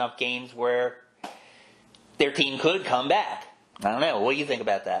they've seen enough games where their team could come back. I don't know. What do you think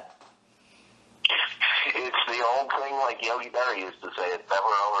about that? It's the old thing like Yogi Berra used to say, it's never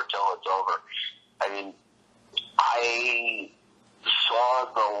over till it's over. I saw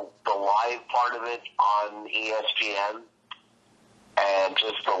the live part of it on ESPN, and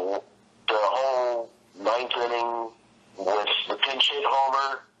just the whole 9th inning with the pinch hit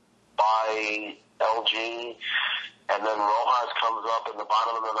homer by LG, and then Rojas comes up in the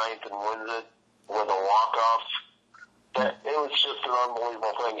bottom of the 9th and wins it with a walk-off. It was just an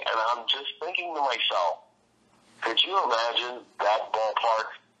unbelievable thing. And I'm just thinking to myself, could you imagine that ballpark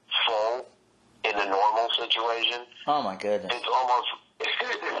full in a normal situation? Oh, my goodness. It almost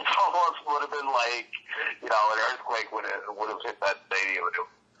would have been like, an earthquake would have hit that stadium.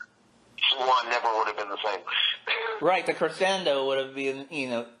 One never would have been the same. Right, the crescendo would have been,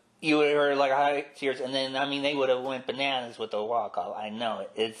 you would have heard like high cheers, and then, they would have went bananas with the walk-off. I know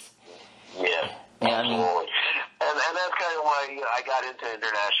it. Yeah, absolutely. And that's kind of why I got into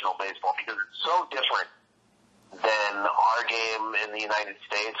international baseball, because it's so different than our game in the United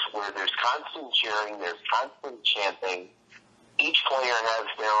States, where there's constant cheering, there's constant chanting. Each player has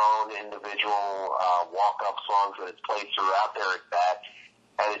their own individual walk-up songs that it's played throughout their at-bat.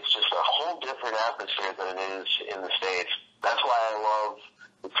 And it's just a whole different atmosphere than it is in the States. That's why I love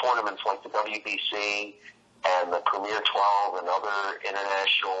the tournaments like the WBC and the Premier 12 and other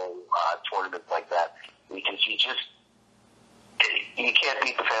international tournaments like that. Because you can't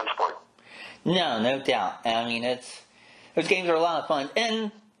beat the fan sport. No doubt. Those games are a lot of fun.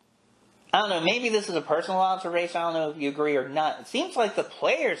 And, I don't know, maybe this is a personal observation. I don't know if you agree or not. It seems like the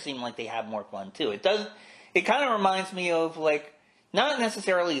players seem like they have more fun, too. It kind of reminds me of, not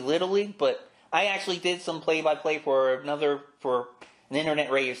necessarily Little League, but I actually did some play-by-play for an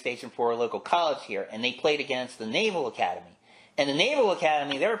internet radio station for a local college here, and they played against the Naval Academy. And the Naval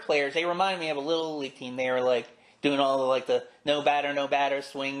Academy, their players, they remind me of a Little League team. They were, doing all the no batter,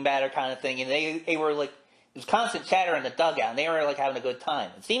 swing batter kind of thing, and they were, it was constant chatter in the dugout, and they were, having a good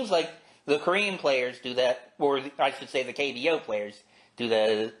time. It seems like the Korean players do that, or I should say the KBO players do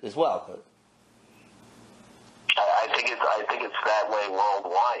that as well. I think it's that way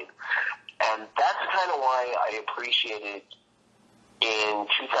worldwide, and that's kind of why I appreciated in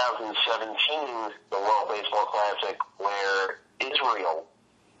 2017 the World Baseball Classic, where Israel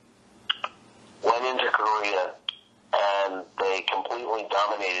went into Korea and they completely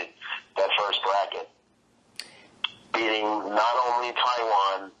dominated that first bracket, beating not only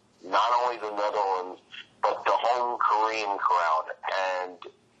Taiwan, not only the Netherlands, but the home Korean crowd, and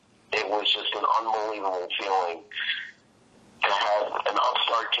it was just an unbelievable feeling to have an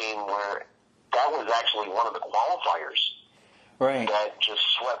upstart team where that was actually one of the qualifiers, right, that just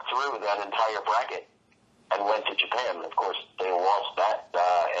swept through that entire bracket and went to Japan. Of course, they lost that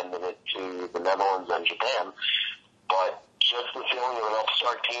end of it to the Netherlands and Japan, but just the feeling of an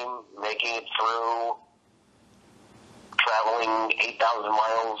upstart team making it through, traveling 8,000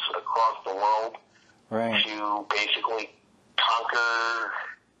 miles across the world, right, to basically conquer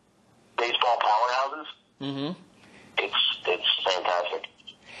baseball powerhouses. Mm-hmm. It's fantastic.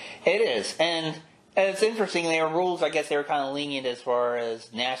 It is, and it's interesting. Their rules, I guess, they were kind of lenient as far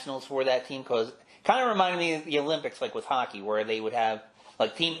as nationals for that team, because it kind of reminded me of the Olympics, like with hockey, where they would have,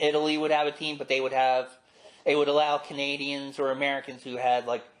 Team Italy would have a team, but they would allow Canadians or Americans who had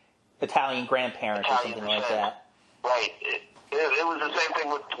Italian grandparents or something like that. Right. It was the same thing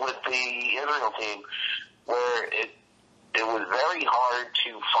with the Israel team, where it was very hard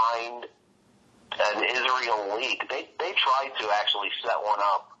to find an Israel league. They tried to actually set one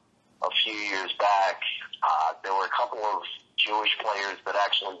up a few years back. There were a couple of Jewish players that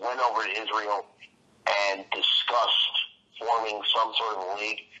actually went over to Israel and discussed forming some sort of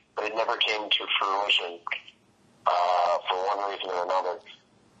league, but it never came to fruition for one reason or another.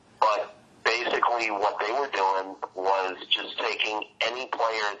 But basically what they were doing was just taking any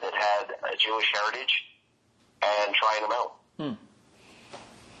player that had a Jewish heritage and trying them out.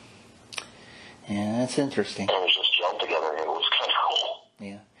 Yeah, that's interesting. And it was just gelled together. It was kind of cool.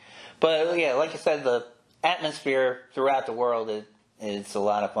 Yeah. But, yeah, like you said, the atmosphere throughout the world is a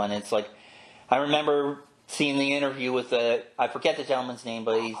lot of fun. It's like, I remember seeing the interview with I forget the gentleman's name,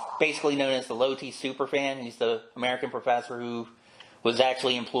 but he's basically known as the Low-T superfan. He's the American professor who was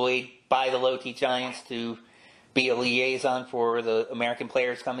actually employed by the Low-T Giants to be a liaison for the American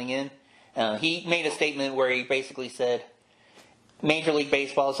players coming in. He made a statement where he basically said, Major League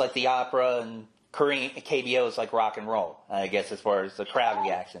Baseball is like the opera, and Korean KBO is like rock and roll, I guess, as far as the crowd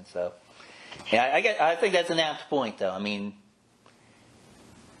reaction. So, yeah, I think that's an apt point, though. I mean,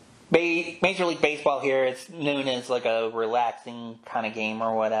 Major League Baseball here, it's known as like a relaxing kind of game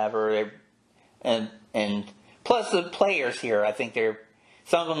or whatever. And plus the players here, I think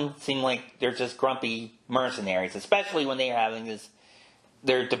some of them seem like they're just grumpy mercenaries, especially when they're having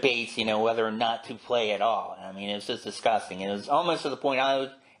their debates, whether or not to play at all. I mean, it was just disgusting. It was almost to the point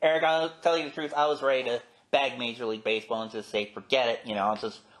Eric, I'll tell you the truth, I was ready to bag Major League Baseball and just say, forget it, I'll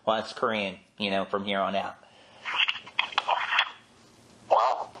just watch Korean, from here on out.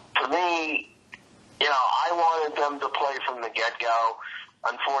 Well, for me, I wanted them to play from the get-go.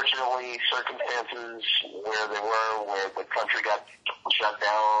 Unfortunately, circumstances where the country got shut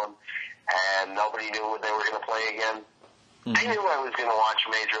down and nobody knew when they were going to play again. Mm-hmm. I knew I was going to watch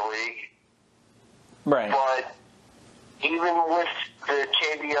Major League. Right. But even with the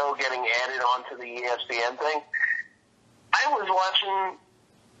KBO getting added onto the ESPN thing, I was watching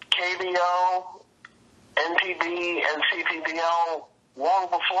KBO, NPB, and CPBL long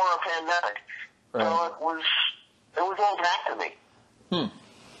before a pandemic. Right. So it was all back to me.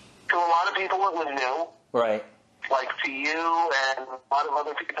 To a lot of people it was new. Right. Like to you and a lot of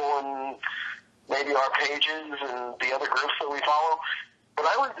other people in maybe our pages and the other groups that we follow. But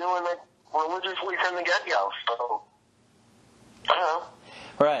I was doing it religiously from the get-go. So, I don't know.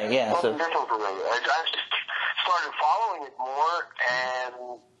 Right, yeah. Something different for me. I just started following it more and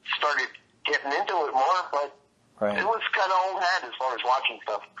started getting into it more, but it was kind of old hat as far as watching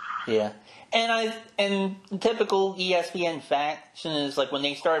stuff. Yeah. And typical ESPN fashion is like when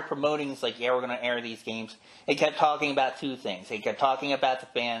they started promoting, it's like, yeah, we're going to air these games. They kept talking about two things. They kept talking about the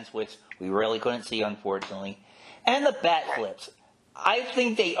fans, which we really couldn't see, unfortunately, and the bat flips. I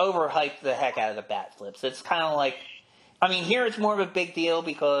think they overhyped the heck out of the bat flips. It's kind of like, I mean, here it's more of a big deal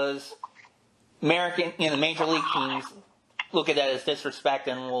because Major League teams look at that as disrespect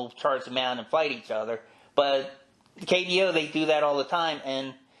and will charge them out and fight each other. But the KBO, they do that all the time,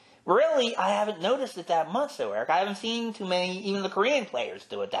 and really, I haven't noticed it that much, though, Eric. I haven't seen too many, even the Korean players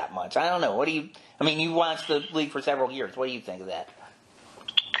do it that much. I don't know. You watched the league for several years. What do you think of that?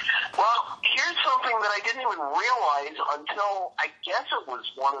 Well, here's something that I didn't even realize until, I guess it was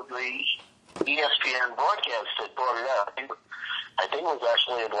one of the ESPN broadcasts that brought it up. I think it was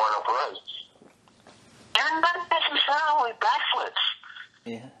actually Eduardo Perez. And not necessarily backflips.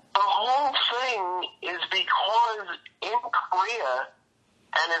 Yeah. The whole thing is because in Korea,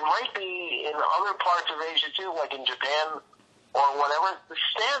 and it might be in other parts of Asia too, like in Japan or whatever, the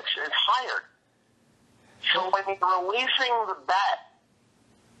stance is higher. So when you're releasing the bat,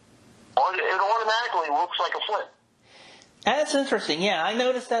 it automatically looks like a flip. That's interesting. Yeah, I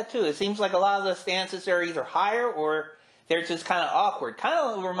noticed that too. It seems like a lot of the stances are either higher or they're just kind of awkward. Kind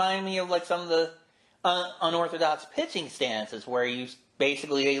of remind me of like some of the unorthodox pitching stances where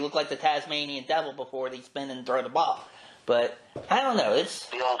they look like the Tasmanian devil before they spin and throw the ball. But I don't know. It's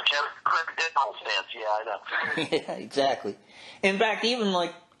the old Kirk Dental stance. Yeah, I know. Yeah, exactly. In fact, even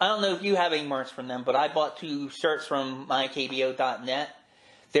like, I don't know if you have any merch from them, but I bought 2 shirts from mykbo.net.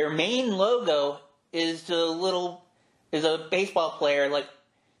 Their main logo is a baseball player. Like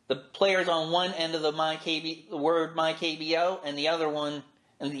the player's on one end of the word MyKBO, and the other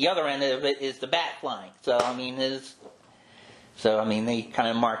end of it is the bat flying. So I mean, they kind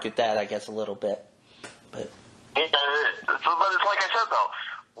of market that, I guess, a little bit, but. But it's like I said, though,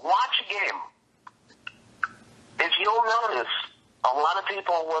 watch a game. If you'll notice, a lot of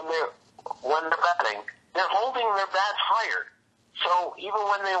people when they're batting, they're holding their bats higher. So even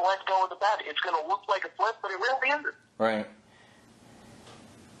when they let go of the bat, it's going to look like a flip, but it really isn't. Right.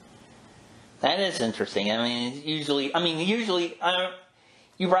 That is interesting. I mean, usually,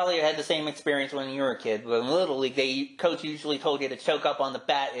 you probably had the same experience when you were a kid. But in Little League, coach usually told you to choke up on the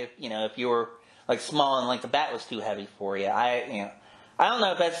bat if you were like small and like the bat was too heavy for you. I don't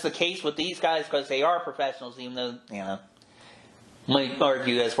know if that's the case with these guys because they are professionals, even though might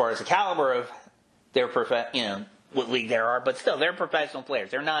argue as far as the caliber of their what league there are, but still they're professional players.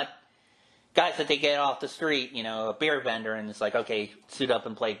 They're not guys that they get off the street, a beer vendor, and it's like, okay, suit up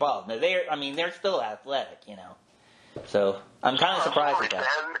and play ball. No, they're still athletic, So I'm kind of surprised at that.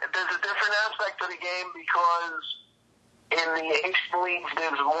 And there's a different aspect of the game because in the Asian leagues,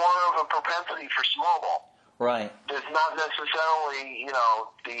 there's more of a propensity for small ball. Right. There's not necessarily,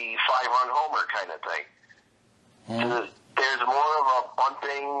 the 5-run homer kind of thing. Yeah. There's more of a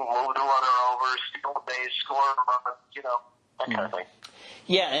bunting, move the runner over, steal a base, score a run, that kind of thing.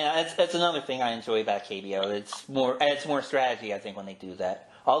 Yeah, that's another thing I enjoy about KBO. It's more strategy, I think, when they do that.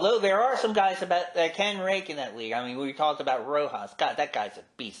 Although there are some guys that can rake in that league. I mean, we talked about Rojas. God, that guy's a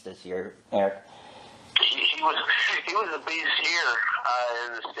beast this year, Eric. He was a beast here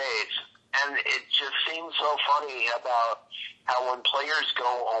in the States, and it just seems so funny about how when players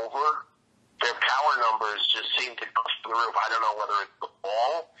go over, their power numbers just seem to go through the roof. I don't know whether it's the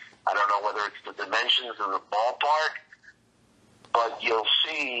ball. I don't know whether it's the dimensions of the ballpark. But you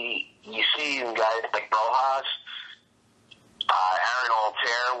see in guys like Rojas, Aaron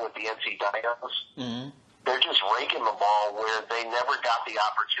Altair with the NC Dinos, they're just raking the ball where they never got the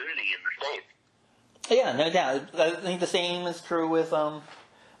opportunity in the States. Yeah, no doubt. I think the same is true with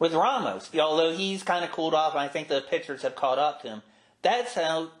Ramos. Although he's kind of cooled off, and I think the pitchers have caught up to him. That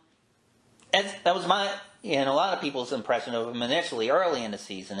was my, a lot of people's impression of him initially, early in the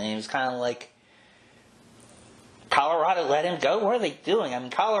season. And he was kind of like, Colorado let him go? What are they doing? I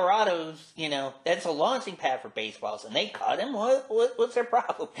mean, Colorado's, that's a launching pad for baseballs, and they cut him. What's their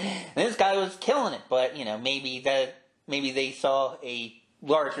problem? And this guy was killing it, but, maybe they saw a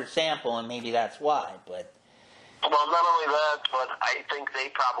larger sample, and maybe that's why, but... Well, not only that, but I think they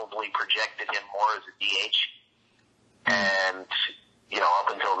probably projected him more as a DH. And,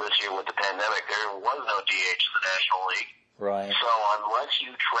 up until this year with the pandemic, there was no DH in the National League. Right. So unless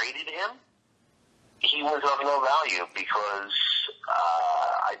you traded him, he was of no value because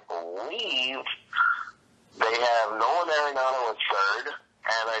I believe they have Nolan Arenado at third,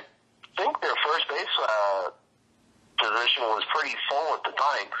 and I think their first base position was pretty full at the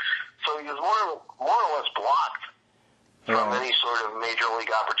time. So he was more or less blocked from any sort of major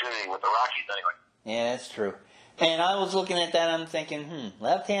league opportunity with the Rockies anyway. Yeah, that's true. And I was looking at that, I'm thinking,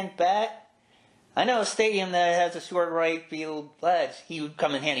 left-hand bat? I know a stadium that has a short right field ledge, he would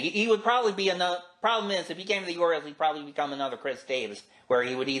come in handy. He would probably be another... Problem is, if he came to the Orioles, he'd probably become another Chris Davis, where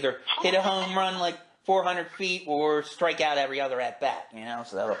he would either hit a home run like 400 feet or strike out every other at-bat,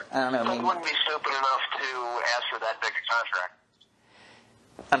 So, I don't know. He wouldn't be stupid enough to ask for that big a contract.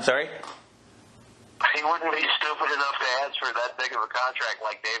 I'm sorry? He wouldn't be stupid enough to ask for that big of a contract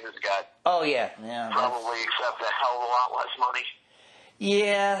like Davis got. Oh, yeah. Probably accept a hell of a lot less money.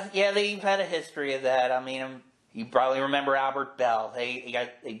 Yeah, they've had a history of that. I mean, you probably remember Albert Bell.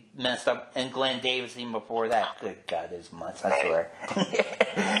 They messed up, and Glenn Davis even before that. Good God, those mutts, I swear.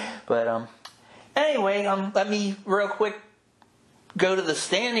 But anyway, let me real quick go to the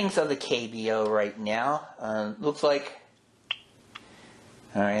standings of the KBO right now. Looks like.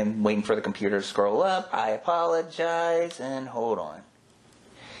 All right, I'm waiting for the computer to scroll up. I apologize, and hold on.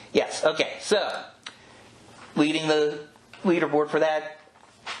 Yes, okay. So, leading the leaderboard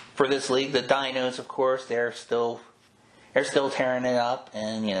for this league, the Dinos, of course, they're still tearing it up,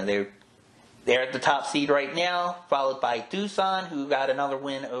 and they're at the top seed right now, followed by Doosan, who got another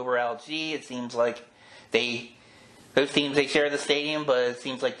win over LG. It seems like those teams, they share the stadium, but it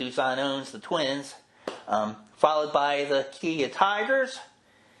seems like Doosan owns the Twins. Followed by the Kia Tigers,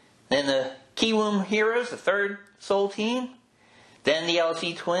 then the Kiwoom Heroes, the third sole team, then the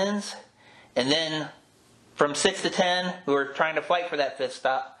LG Twins, and then from 6 to 10, who are trying to fight for that fifth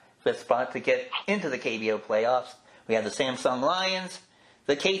spot to get into the KBO playoffs, we have the Samsung Lions,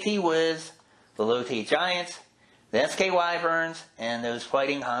 the KT Wiz, the Lotte Giants, the SK Wyverns, and those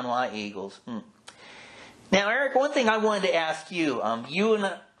fighting Hanwha Eagles. Now, Eric, one thing I wanted to ask you, you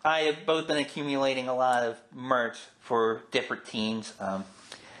and I have both been accumulating a lot of merch for different teams.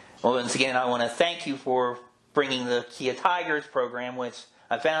 Well, once again, I want to thank you for bringing the Kia Tigers program, which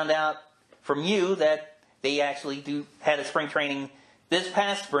I found out from you that they actually had a spring training this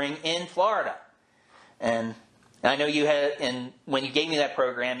past spring in Florida. And I know you had, and when you gave me that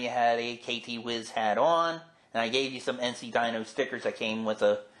program, you had a KT Wiz hat on, and I gave you some NC Dino stickers that came with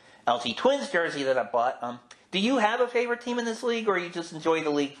a LG Twins jersey that I bought. Do you have a favorite team in this league, or you just enjoy the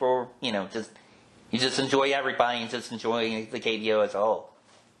league for, you just enjoy everybody and just enjoy the KBO as a whole?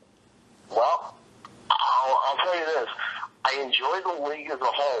 Well, I'll tell you this. I enjoy the league as a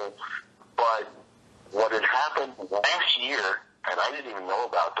whole, but what had happened last year, and I didn't even know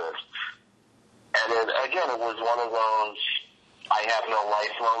about this, and then, again, it was one of those I have no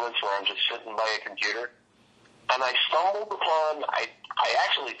life moments where I'm just sitting by a computer, and I stumbled upon, I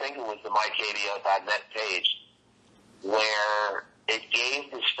actually think it was the mykbo.net page, where it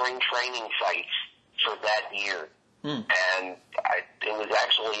gave the spring training sites for that year. And it was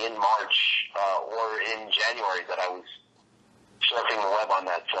actually in March or in January that I was surfing the web on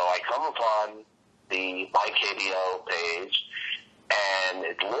that. So I come upon the MyKBO page, and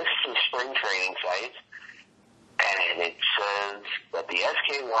it lists the spring training sites, and it says that the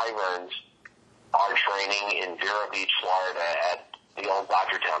SK Wyverns are training in Vero Beach, Florida at the old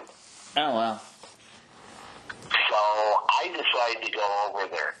Dodgertown. Oh, wow. So I decided to go over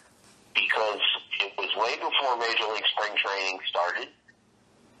there because it was way before Major League Spring Training started.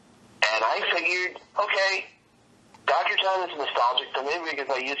 And I figured, okay, Dodgertown is nostalgic to me because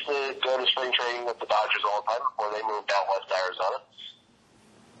I used to go to spring training with the Dodgers all the time before they moved out west to Arizona.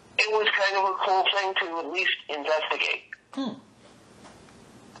 It was kind of a cool thing to at least investigate. So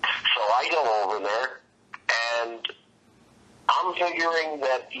I go over there, and I'm figuring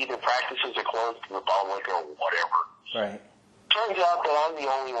that either practices are closed to the public or whatever. Right. Turns out that I'm the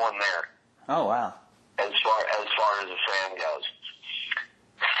only one there. Oh, wow. As far as a fan goes.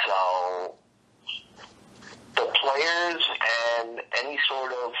 So the players and any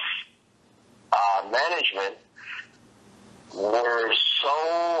sort of management were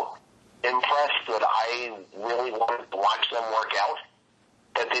so impressed that I really wanted to watch them work out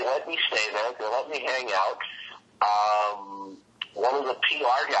that they let me stay there. They let me hang out. One of the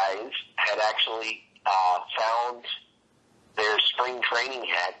PR guys had actually found their spring training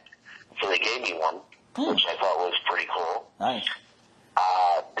hat, so they gave me one, which I thought was pretty cool. Nice.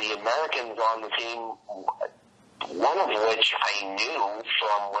 The Americans on the team, one of which I knew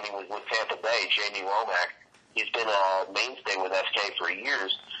from when he was with Tampa Bay, Jamie Womack. He's been a mainstay with SK for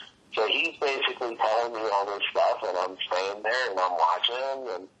years. So he's basically telling me all this stuff, and I'm staying there, and I'm watching,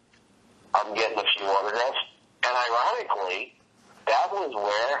 and I'm getting a few autographs. And ironically, that was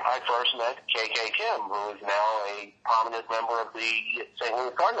where I first met KK Kim, who is now a prominent member of the St.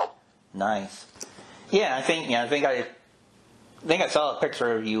 Louis Cardinals. Nice. Yeah, I think I saw a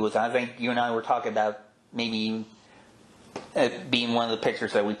picture of you. I think you and I were talking about maybe being one of the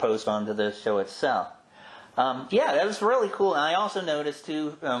pictures that we post onto the show itself. Yeah, that was really cool. And I also noticed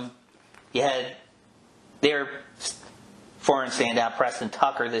too, you had their foreign standout Preston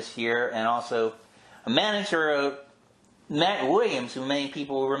Tucker this year, and also a manager, Matt Williams, who many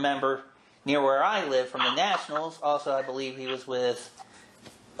people remember near where I live from the Nationals. Also, I believe he was with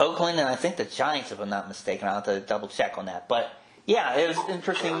Oakland and I think the Giants, if I'm not mistaken. I'll have to double check on that. But yeah, it was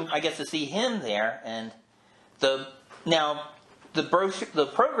interesting, I guess, to see him there. And the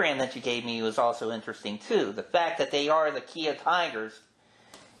program that you gave me was also interesting too. The fact that they are the Kia Tigers.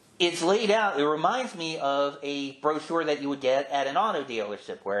 It's laid out, it reminds me of a brochure that you would get at an auto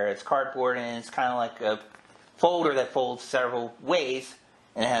dealership where it's cardboard and it's kind of like a folder that folds several ways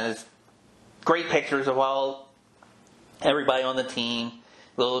and it has great pictures of everybody on the team,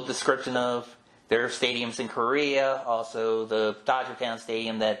 little description of their stadiums in Korea, also the Dodgertown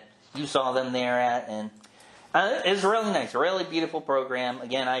Stadium that you saw them there at, and it was really nice, a really beautiful program.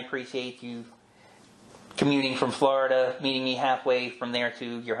 Again, I appreciate you commuting from Florida, meeting me halfway from there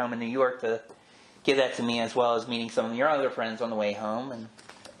to your home in New York to give that to me, as well as meeting some of your other friends on the way home. And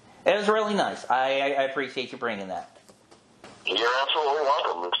it was really nice. I appreciate you bringing that. You're absolutely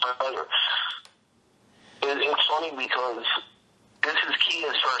welcome. It's my pleasure. It's funny because this is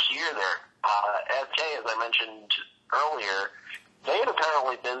Kia's first year there. FK, as I mentioned earlier, they had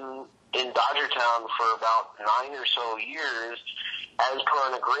apparently been in Dodgertown for about 9 or so years as per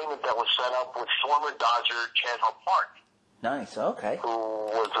an agreement that was set up with former Dodger Chan-Ho Park. Nice, okay. Who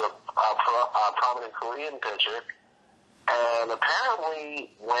was a prominent Korean pitcher. And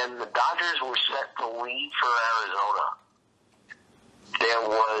apparently, when the Dodgers were set to leave for Arizona, there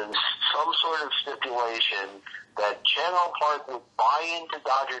was some sort of stipulation that Chan-Ho Park would buy into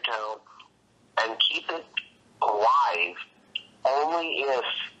Dodgertown and keep it alive only if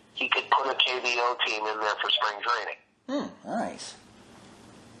he could put a KBO team in there for spring training. Nice.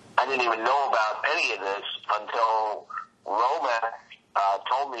 I didn't even know about any of this until Romack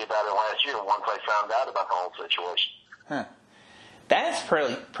told me about it last year once I found out about the whole situation. Huh. That's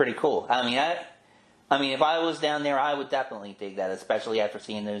pretty cool. I mean, I mean, if I was down there, I would definitely dig that, especially after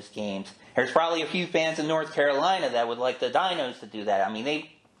seeing those games. There's probably a few fans in North Carolina that would like the Dinos to do that. I mean,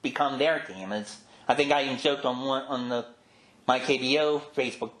 they become their team. I think I even joked on my KBO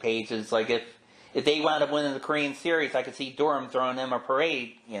Facebook page. It's like if they wound up winning the Korean series, I could see Durham throwing them a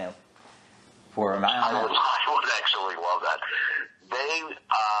parade, for them. I would actually love that.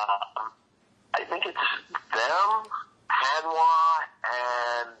 I think it's them, Hanwha,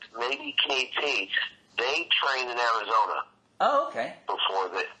 and maybe KT. They train in Arizona. Oh, okay. Before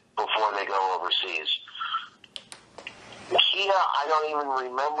they go overseas. Kia, I don't even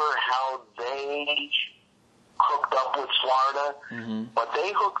remember how they hooked up with Florida, but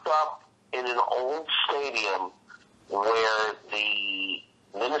they hooked up in an old stadium where the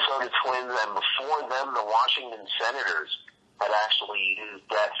Minnesota Twins and before them the Washington Senators had actually used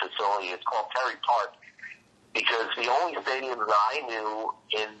that facility. It's called Terry Park because the only stadiums that I knew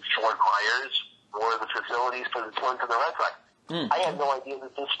in Fort Myers were the facilities for the Twins and the Red Sox. I had no idea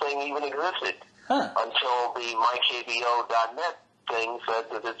that this thing even existed until the mykbo.net thing said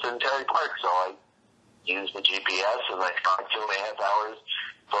that it's in Terry Park. So I used the GPS and I found 2.5 hours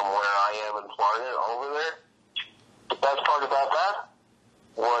from where I am in Florida over there. The best part about that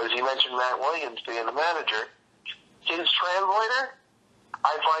was you mentioned Matt Williams being the manager. His translator,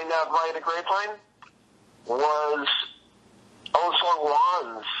 I find out via the grapevine, was Oh-Sung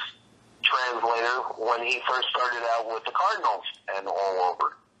Wan's translator when he first started out with the Cardinals and all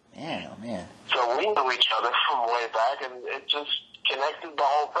over. Man, oh man. So we knew each other from way back, and it just connected the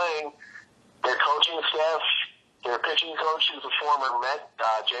whole thing. Their coaching staff, their pitching coach is a former Met,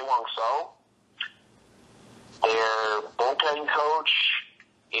 Jae-Won So. Their bullpen coach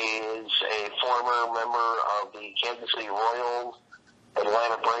is a former member of the Kansas City Royals,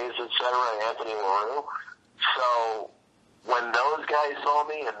 Atlanta Braves, etc., Anthony LaRue. So when those guys saw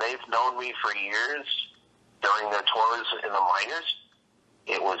me, and they've known me for years during their tours in the minors,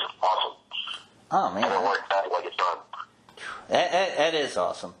 it was awesome. Oh, man. And it worked out like it's done. That is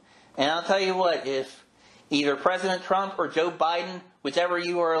awesome. And I'll tell you what, if either President Trump or Joe Biden, whichever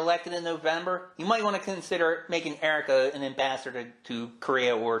you are elected in November, you might want to consider making Eric an ambassador to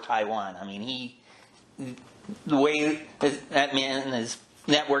Korea or Taiwan. I mean, the way that man has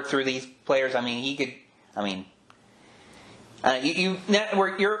networked through these players, I mean, he could, I mean, you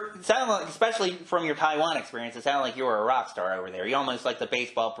network, sound like, especially from your Taiwan experience, it sounded like you were a rock star over there. You almost like the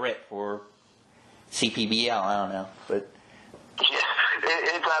baseball Brit for CPBL, I don't know, but. Yeah,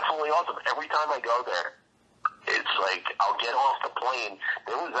 it's absolutely awesome. Every time I go there, it's like I'll get off the plane.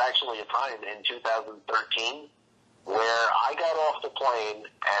 There was actually a time in 2013 where I got off the plane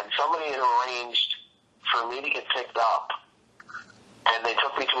and somebody had arranged for me to get picked up, and they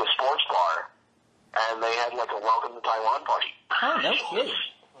took me to a sports bar, and they had like a welcome to Taiwan party. Oh, no kidding.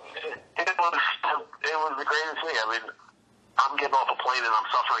 It was the greatest thing. I mean, I'm getting off a plane and I'm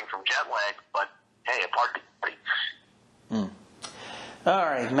suffering from jet lag, but hey, a party. All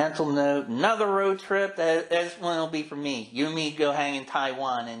right, mental note. Another road trip. That's one will be for me. You and me go hang in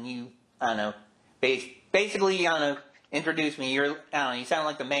Taiwan, and you, I don't know, basically, I don't know, introduce me. I don't know, you sound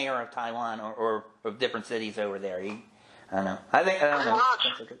like the mayor of Taiwan or of different cities over there. I don't know. I don't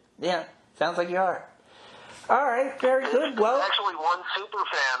know. Yeah, sounds like you are. All right, very good. Well, there's actually one super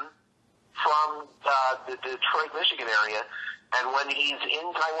fan from the Detroit, Michigan area, and when he's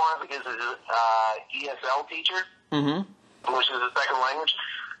in Taiwan because of his ESL teacher, English is a second language,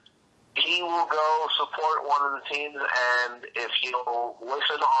 he will go support one of the teams, and if you'll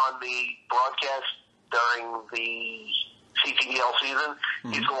listen on the broadcast during the CPBL season,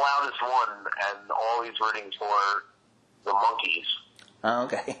 he's the loudest one, and all he's rooting for the Monkeys. Oh,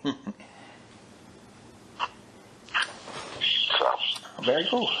 okay. So. Very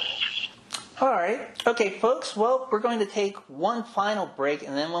cool. All right. Okay, folks, well, we're going to take one final break,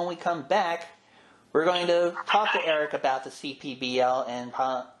 and then when we come back, we're going to talk to Eric about the CPBL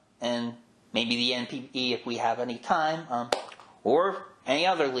and maybe the NPE if we have any time, or any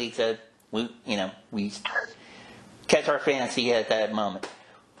other leagues that we catch our fancy at that moment.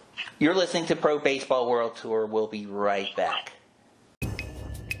 You're listening to Pro Baseball World Tour. We'll be right back.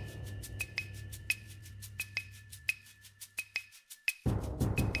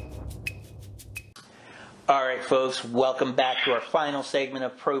 All right, folks, welcome back to our final segment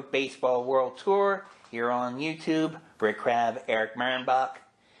of Pro Baseball World Tour here on YouTube. Crabbe, Eric Marinbach.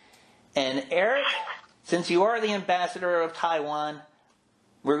 And Eric, since you are the ambassador of Taiwan,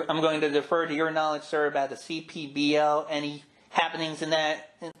 I'm going to defer to your knowledge, sir, about the CPBL. Any happenings in that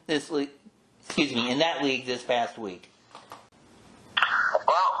league this past week?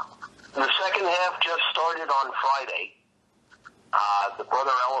 Well, the second half just started on Friday. the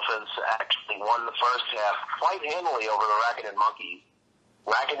Brother Elephants actually won the first half quite handily over the Rakuten Monkeys.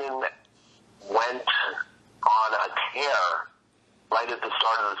 Rakuten went on a tear right at the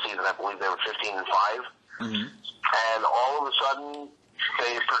start of the season. I believe they were 15-5. Mm-hmm. And all of a sudden,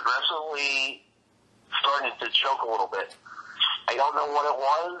 they progressively started to choke a little bit. I don't know what it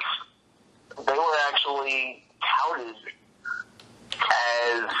was. They were actually touted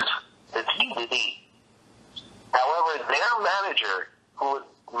as the team to beat. However, their manager, who had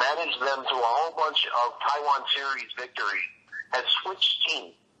managed them to a whole bunch of Taiwan Series victories, has switched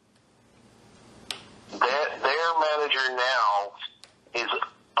teams. Their manager now is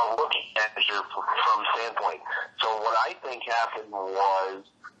a rookie manager from standpoint. So what I think happened was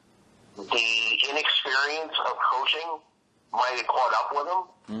the inexperience of coaching might have caught up with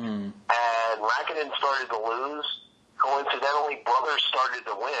him, and Rakuten started to lose. Coincidentally, Brothers started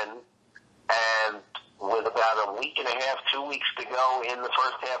to win, and with about a week and a half, 2 weeks to go in the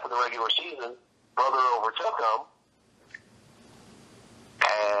first half of the regular season, Brother overtook them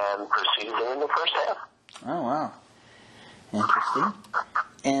and proceeded to win the first half. Oh, wow. Interesting.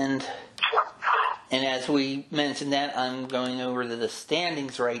 And as we mentioned that, I'm going over to the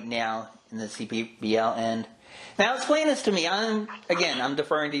standings right now in the CPBL. And now explain this to me. I'm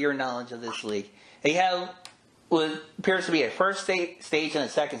deferring to your knowledge of this league. They have what appears to be a first stage and a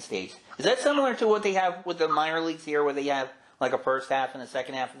second stage. Is that similar to what they have with the minor leagues here, where they have like a first half and a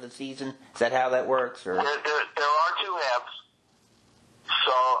second half of the season? Is that how that works? Or? There are two halves.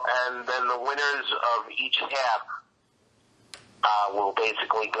 So, and then the winners of each half will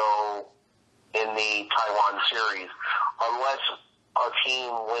basically go in the Taiwan series, unless a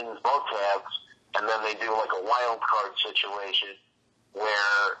team wins both halves, and then they do like a wild card situation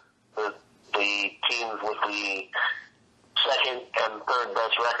where the teams with the second and third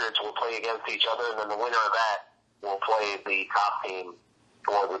best records will play against each other, and then the winner of that will play the top team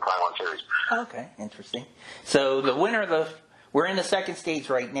for the Taiwan series. Okay, interesting. So the winner of we're in the second stage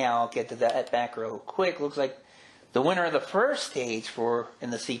right now. I'll get to that back real quick. Looks like the winner of the first stage in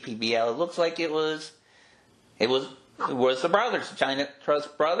the CPBL, it looks like it was the Brothers, China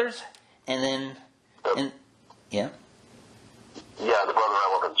Trust Brothers, and then Yeah, the Brother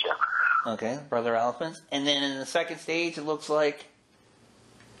Elephants, yeah. Okay, Brother Elephants. And then in the second stage, it looks like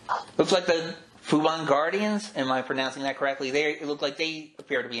the Fubon Guardians. Am I pronouncing that correctly? It looked like they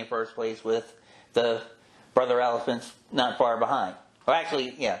appear to be in first place with the Brother Elephants not far behind. Well,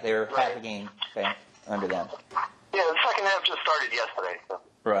 actually, yeah, they're half a game under them. Yeah, the second half just started yesterday. So.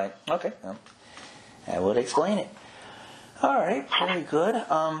 Right. Okay. Well, that would explain it. All right. Very good.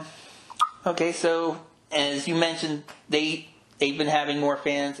 Okay, so as you mentioned, they've been having more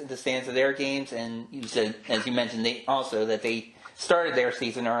fans in the stands of their games, and you said, as you mentioned, they started their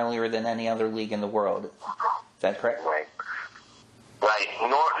season earlier than any other league in the world. Is that correct? Right. Right.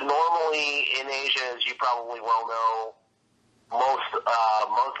 Normally in Asia, as you probably well know, most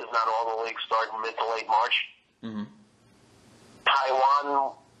if not all the leagues start in mid to late March. Mm-hmm.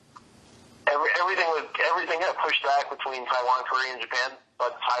 Taiwan, everything got pushed back between Taiwan, Korea, and Japan,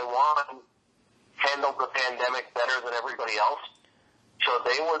 but Taiwan handled the pandemic better than everybody else. So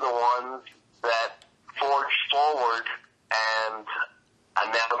they were the ones that forged forward and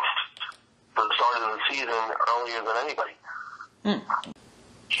announced the start of the season earlier than anybody.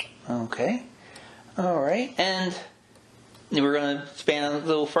 Okay. All right. And we're going to span a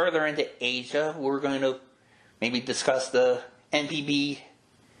little further into Asia. We're going to maybe discuss the NPB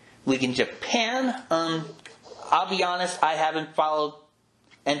league in Japan. I'll be honest, I haven't followed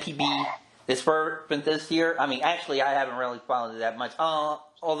NPB this year. I mean, actually, I haven't really followed it that much.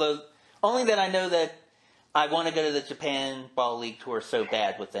 Although, only that I know that I want to go to the Japan Ball League Tour so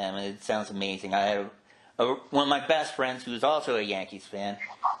bad with them, and it sounds amazing. I have one of my best friends who's also a Yankees fan.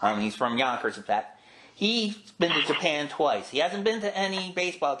 He's from Yonkers, in fact. He's been to Japan twice. He hasn't been to any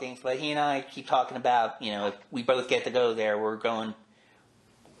baseball games, but he and I keep talking about, if we both get to go there, we're going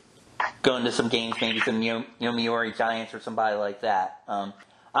to some games, maybe some Yomiuri Giants or somebody like that.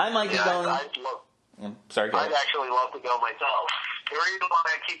 I might be going. I'd actually love to go myself. The reason why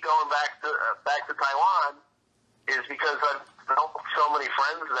I keep going back to Taiwan is because I've known so many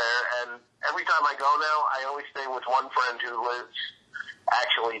friends there, and every time I go now, I always stay with one friend who lives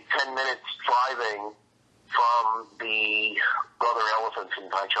actually 10 minutes driving from the Brother Elephants in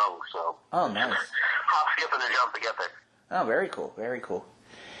Taichung. So, oh, nice. Hop, skip, and a jump to get there. Oh, very cool, very cool.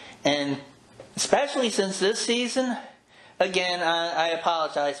 And especially since this season, again, I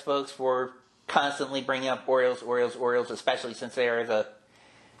apologize, folks, for constantly bringing up Orioles, especially since they are the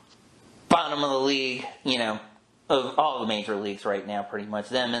bottom of the league, of all the major leagues right now, pretty much.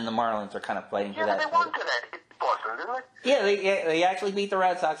 Them and the Marlins are kind of fighting for that. Yeah, but they won today. Boston, didn't they? Yeah, they actually beat the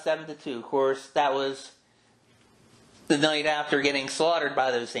Red Sox 7-2. Of course, that was the night after getting slaughtered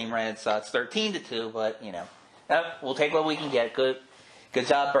by those same Red Sox, 13-2. But we'll take what we can get. Good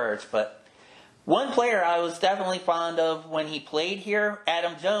job, Birds. But one player I was definitely fond of when he played here,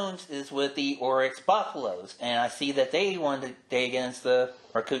 Adam Jones, is with the Oryx Buffaloes, and I see that they won today against the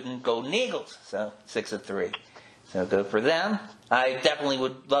Rakuten Golden Eagles, so 6-3. So good for them. I definitely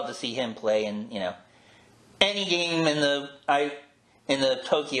would love to see him play in any game in the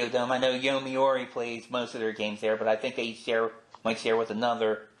Tokyo Dome. I know Yomiuri plays most of their games there, but I think they might share with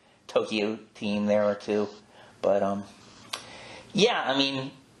another Tokyo team there or two. But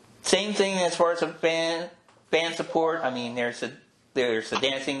same thing as far as the fan support. I mean, there's the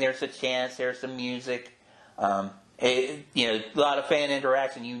dancing, there's the chants, there's the music. A lot of fan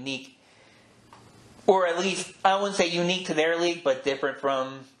interaction, unique, or at least I wouldn't say unique to their league, but different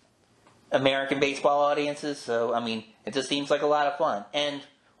from American baseball audiences. So it just seems like a lot of fun. And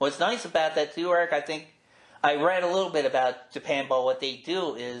what's nice about that too, Eric, I think I read a little bit about Japan Ball. What they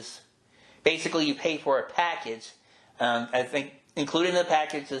do is basically you pay for a package. I think included in the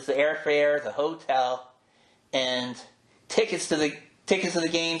package is the airfare, the hotel, and tickets to the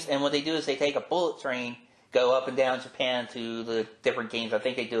games. And what they do is they take a bullet train, go up and down Japan to the different games. I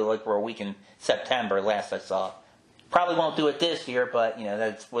think they do it for a week in September, last I saw. Probably won't do it this year, but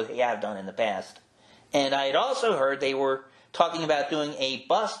that's what they have done in the past. And I had also heard they were talking about doing a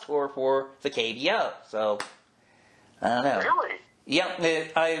bus tour for the KBO. So I don't know. Really? Yeah,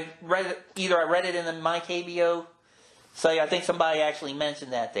 I read it in the My KBO site. I think somebody actually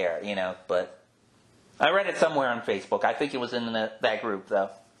mentioned that there, but I read it somewhere on Facebook. I think it was in that group though.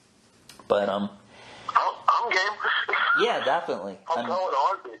 But I'm game. Yeah, definitely. I'm going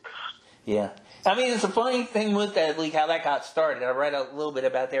on it. Yeah. It's a funny thing with that league, how that got started. I read a little bit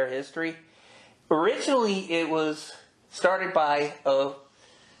about their history. Originally, it was started by a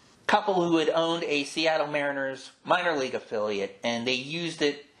couple who had owned a Seattle Mariners minor league affiliate, and they used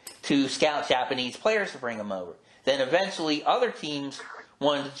it to scout Japanese players to bring them over. Then eventually, other teams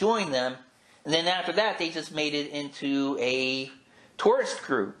wanted to join them, and then after that, they just made it into a tourist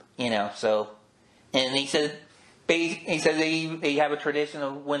group, so, and he said they have a tradition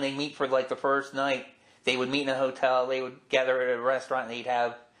of when they meet for like the first night, they would meet in a hotel, they would gather at a restaurant, and they'd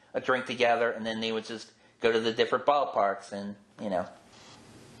have a drink together, and then they would just go to the different ballparks, and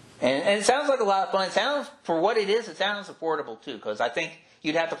and it sounds like a lot of fun. It sounds, for what it is, it sounds affordable too, because I think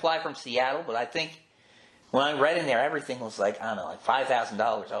you'd have to fly from Seattle, but I think when I read in there, everything was like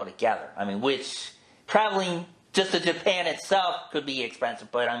 $5,000 altogether. Which traveling just to Japan itself could be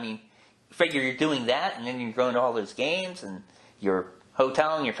expensive, but figure you're doing that, and then you're going to all those games, and your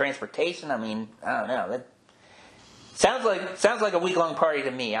hotel and your transportation. I don't know. That sounds like a week-long party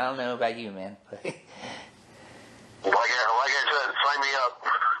to me. I don't know about you, man. Like I said, sign me up.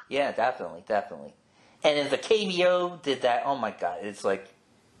 Yeah, definitely. And if the KBO did that, oh my God, it's like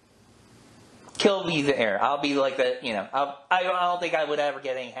kill me there. I'll be like that. I don't think I would ever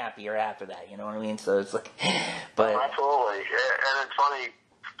get any happier after that. You know what I mean? So it's like, but absolutely, and it's funny.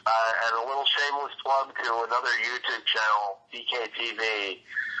 And a little shameless plug to another YouTube channel, DKTV,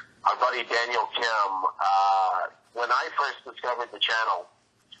 our buddy Daniel Kim. When I first discovered the channel,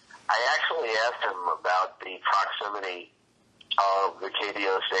 I actually asked him about the proximity of the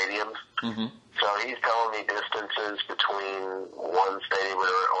KBO stadiums. Mm-hmm. So he's telling me distances between one stadium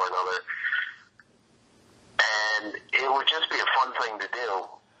or another. And it would just be a fun thing to do.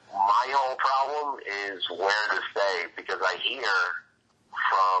 My whole problem is where to stay, because I hear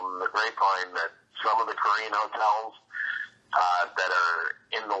from the grapevine that some of the Korean hotels that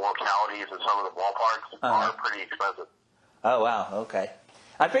are in the localities of some of the ballparks are pretty expensive. Oh, wow, okay.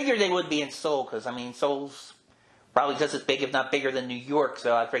 I figured they would be in Seoul, because, Seoul's probably just as big, if not bigger than New York,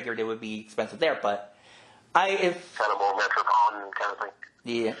 so I figured it would be expensive there, but kind of more metropolitan kind of thing.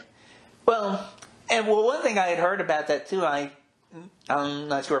 Yeah. Well, one thing I had heard about that, too, I'm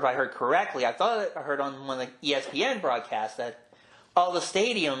not sure if I heard correctly. I thought I heard on one of the ESPN broadcasts that all the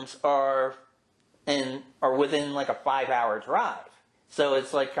stadiums are within like a 5-hour drive. So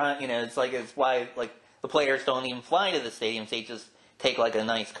it's like it's why like the players don't even fly to the stadiums; they just take like a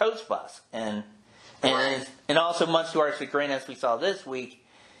nice coach bus. And also, much to our chagrin, as we saw this week,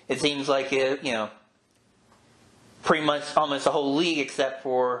 it seems like pretty much almost the whole league, except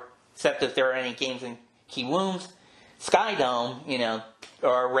if there are any games in Kiwoom's Sky Dome,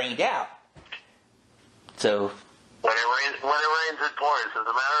 are rained out. So. When it rains, it pours. As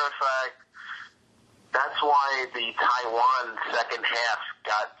a matter of fact, that's why the Taiwan second half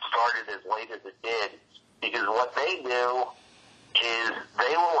got started as late as it did. Because what they do is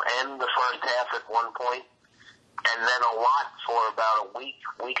they will end the first half at one point, and then a lot for about a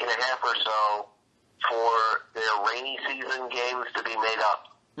week and a half or so for their rainy season games to be made up.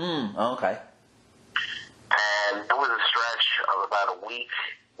 Okay. And it was a stretch of about a week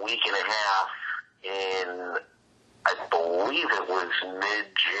and a half in, I believe it was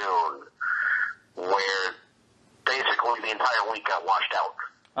mid-June, where basically the entire week got washed out.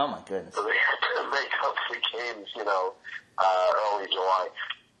 Oh, my goodness. So they had to make up the games, early July.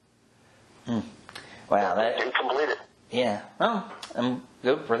 Wow, They completed. Yeah. Well, I'm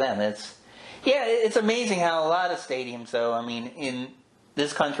good for them. It's amazing how a lot of stadiums, though, I mean, in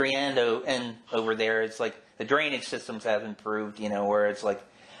this country and over there, it's like the drainage systems have improved, where it's like,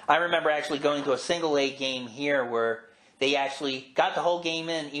 I remember actually going to a single A game here where they actually got the whole game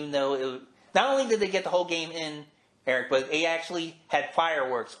in, even though not only did they get the whole game in, Eric, but they actually had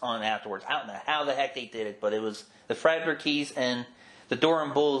fireworks on afterwards. I don't know how the heck they did it, but it was the Frederick Keys and the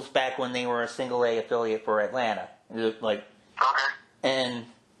Durham Bulls back when they were a single A affiliate for Atlanta. And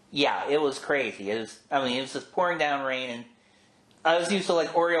yeah, it was crazy. It was just pouring down rain, and I was used to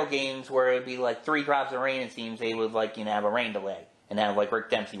like Oriole games where it would be like 3 drops of rain. It seems they would have a rain delay and have like Rick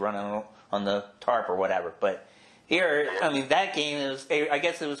Dempsey running on the tarp or whatever. But here, that game I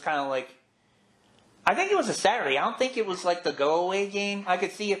guess it was kind of like, I think it was a Saturday. I don't think it was like the go-away game. I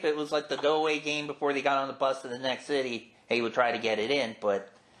could see if it was like the go-away game before they got on the bus to the next city, they would try to get it in,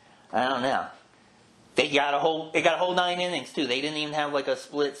 but I don't know. They got a whole 9 innings too. They didn't even have like a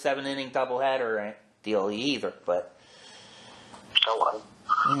split 7-inning doubleheader deal either, but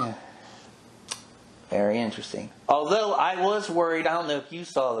yeah, very interesting. Although I was worried, I don't know if you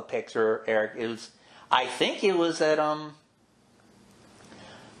saw the picture, Eric. I think it was at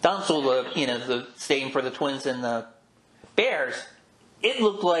Dunstall, the stadium for the Twins and the Bears. It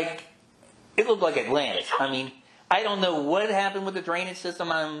looked like Atlantis. I don't know what happened with the drainage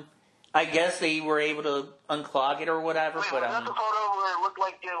system. I guess they were able to unclog it or whatever. Wait, but was that the photo where it looked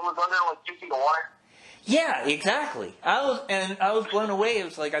like it was under like 2 feet of water? Yeah, exactly. I was blown away. It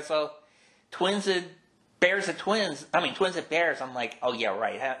was like I saw Bears at Twins. Twins at Bears. I'm like, oh yeah,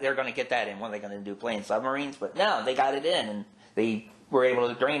 right. They're going to get that in. What are they going to do? Playing submarines? But no, they got it in, and they were able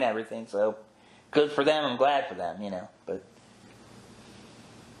to drain everything. So good for them. I'm glad for them. But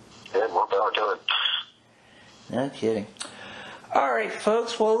yeah, well, they'll do it. No kidding. All right,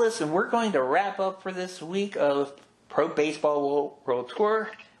 folks. Well, listen, we're going to wrap up for this week of Pro Baseball World Tour.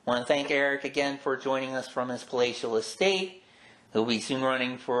 I want to thank Eric again for joining us from his palatial estate. He'll be soon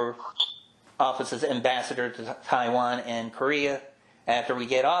running for office as ambassador to Taiwan and Korea after we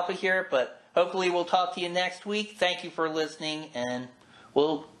get off of here. But hopefully we'll talk to you next week. Thank you for listening, and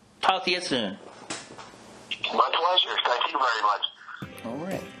we'll talk to you soon. My pleasure. Thank you very much. All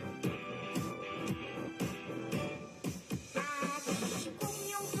right.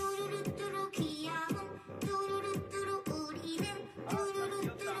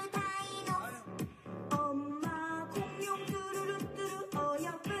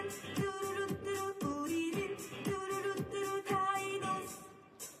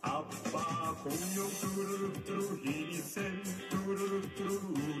 공룡 뚜루루뚜루 힘이 센 뚜루루뚜루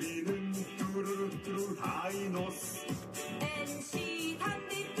우리는 뚜루루뚜루 다이노스 NC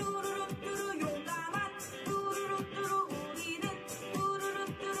단디 뚜루루뚜루 용감한 뚜루루뚜루 우리는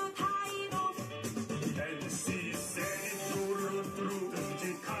뚜루루뚜루 다이노스 NC 세리 뚜루루뚜루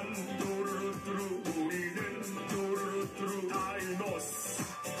듬직한 뚜루루뚜루 우리는 뚜루루뚜루 다이노스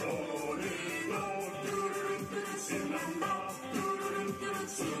오늘도 뚜루루뚜루 신난다 뚜루루뚜루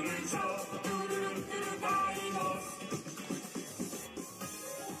춤을 춰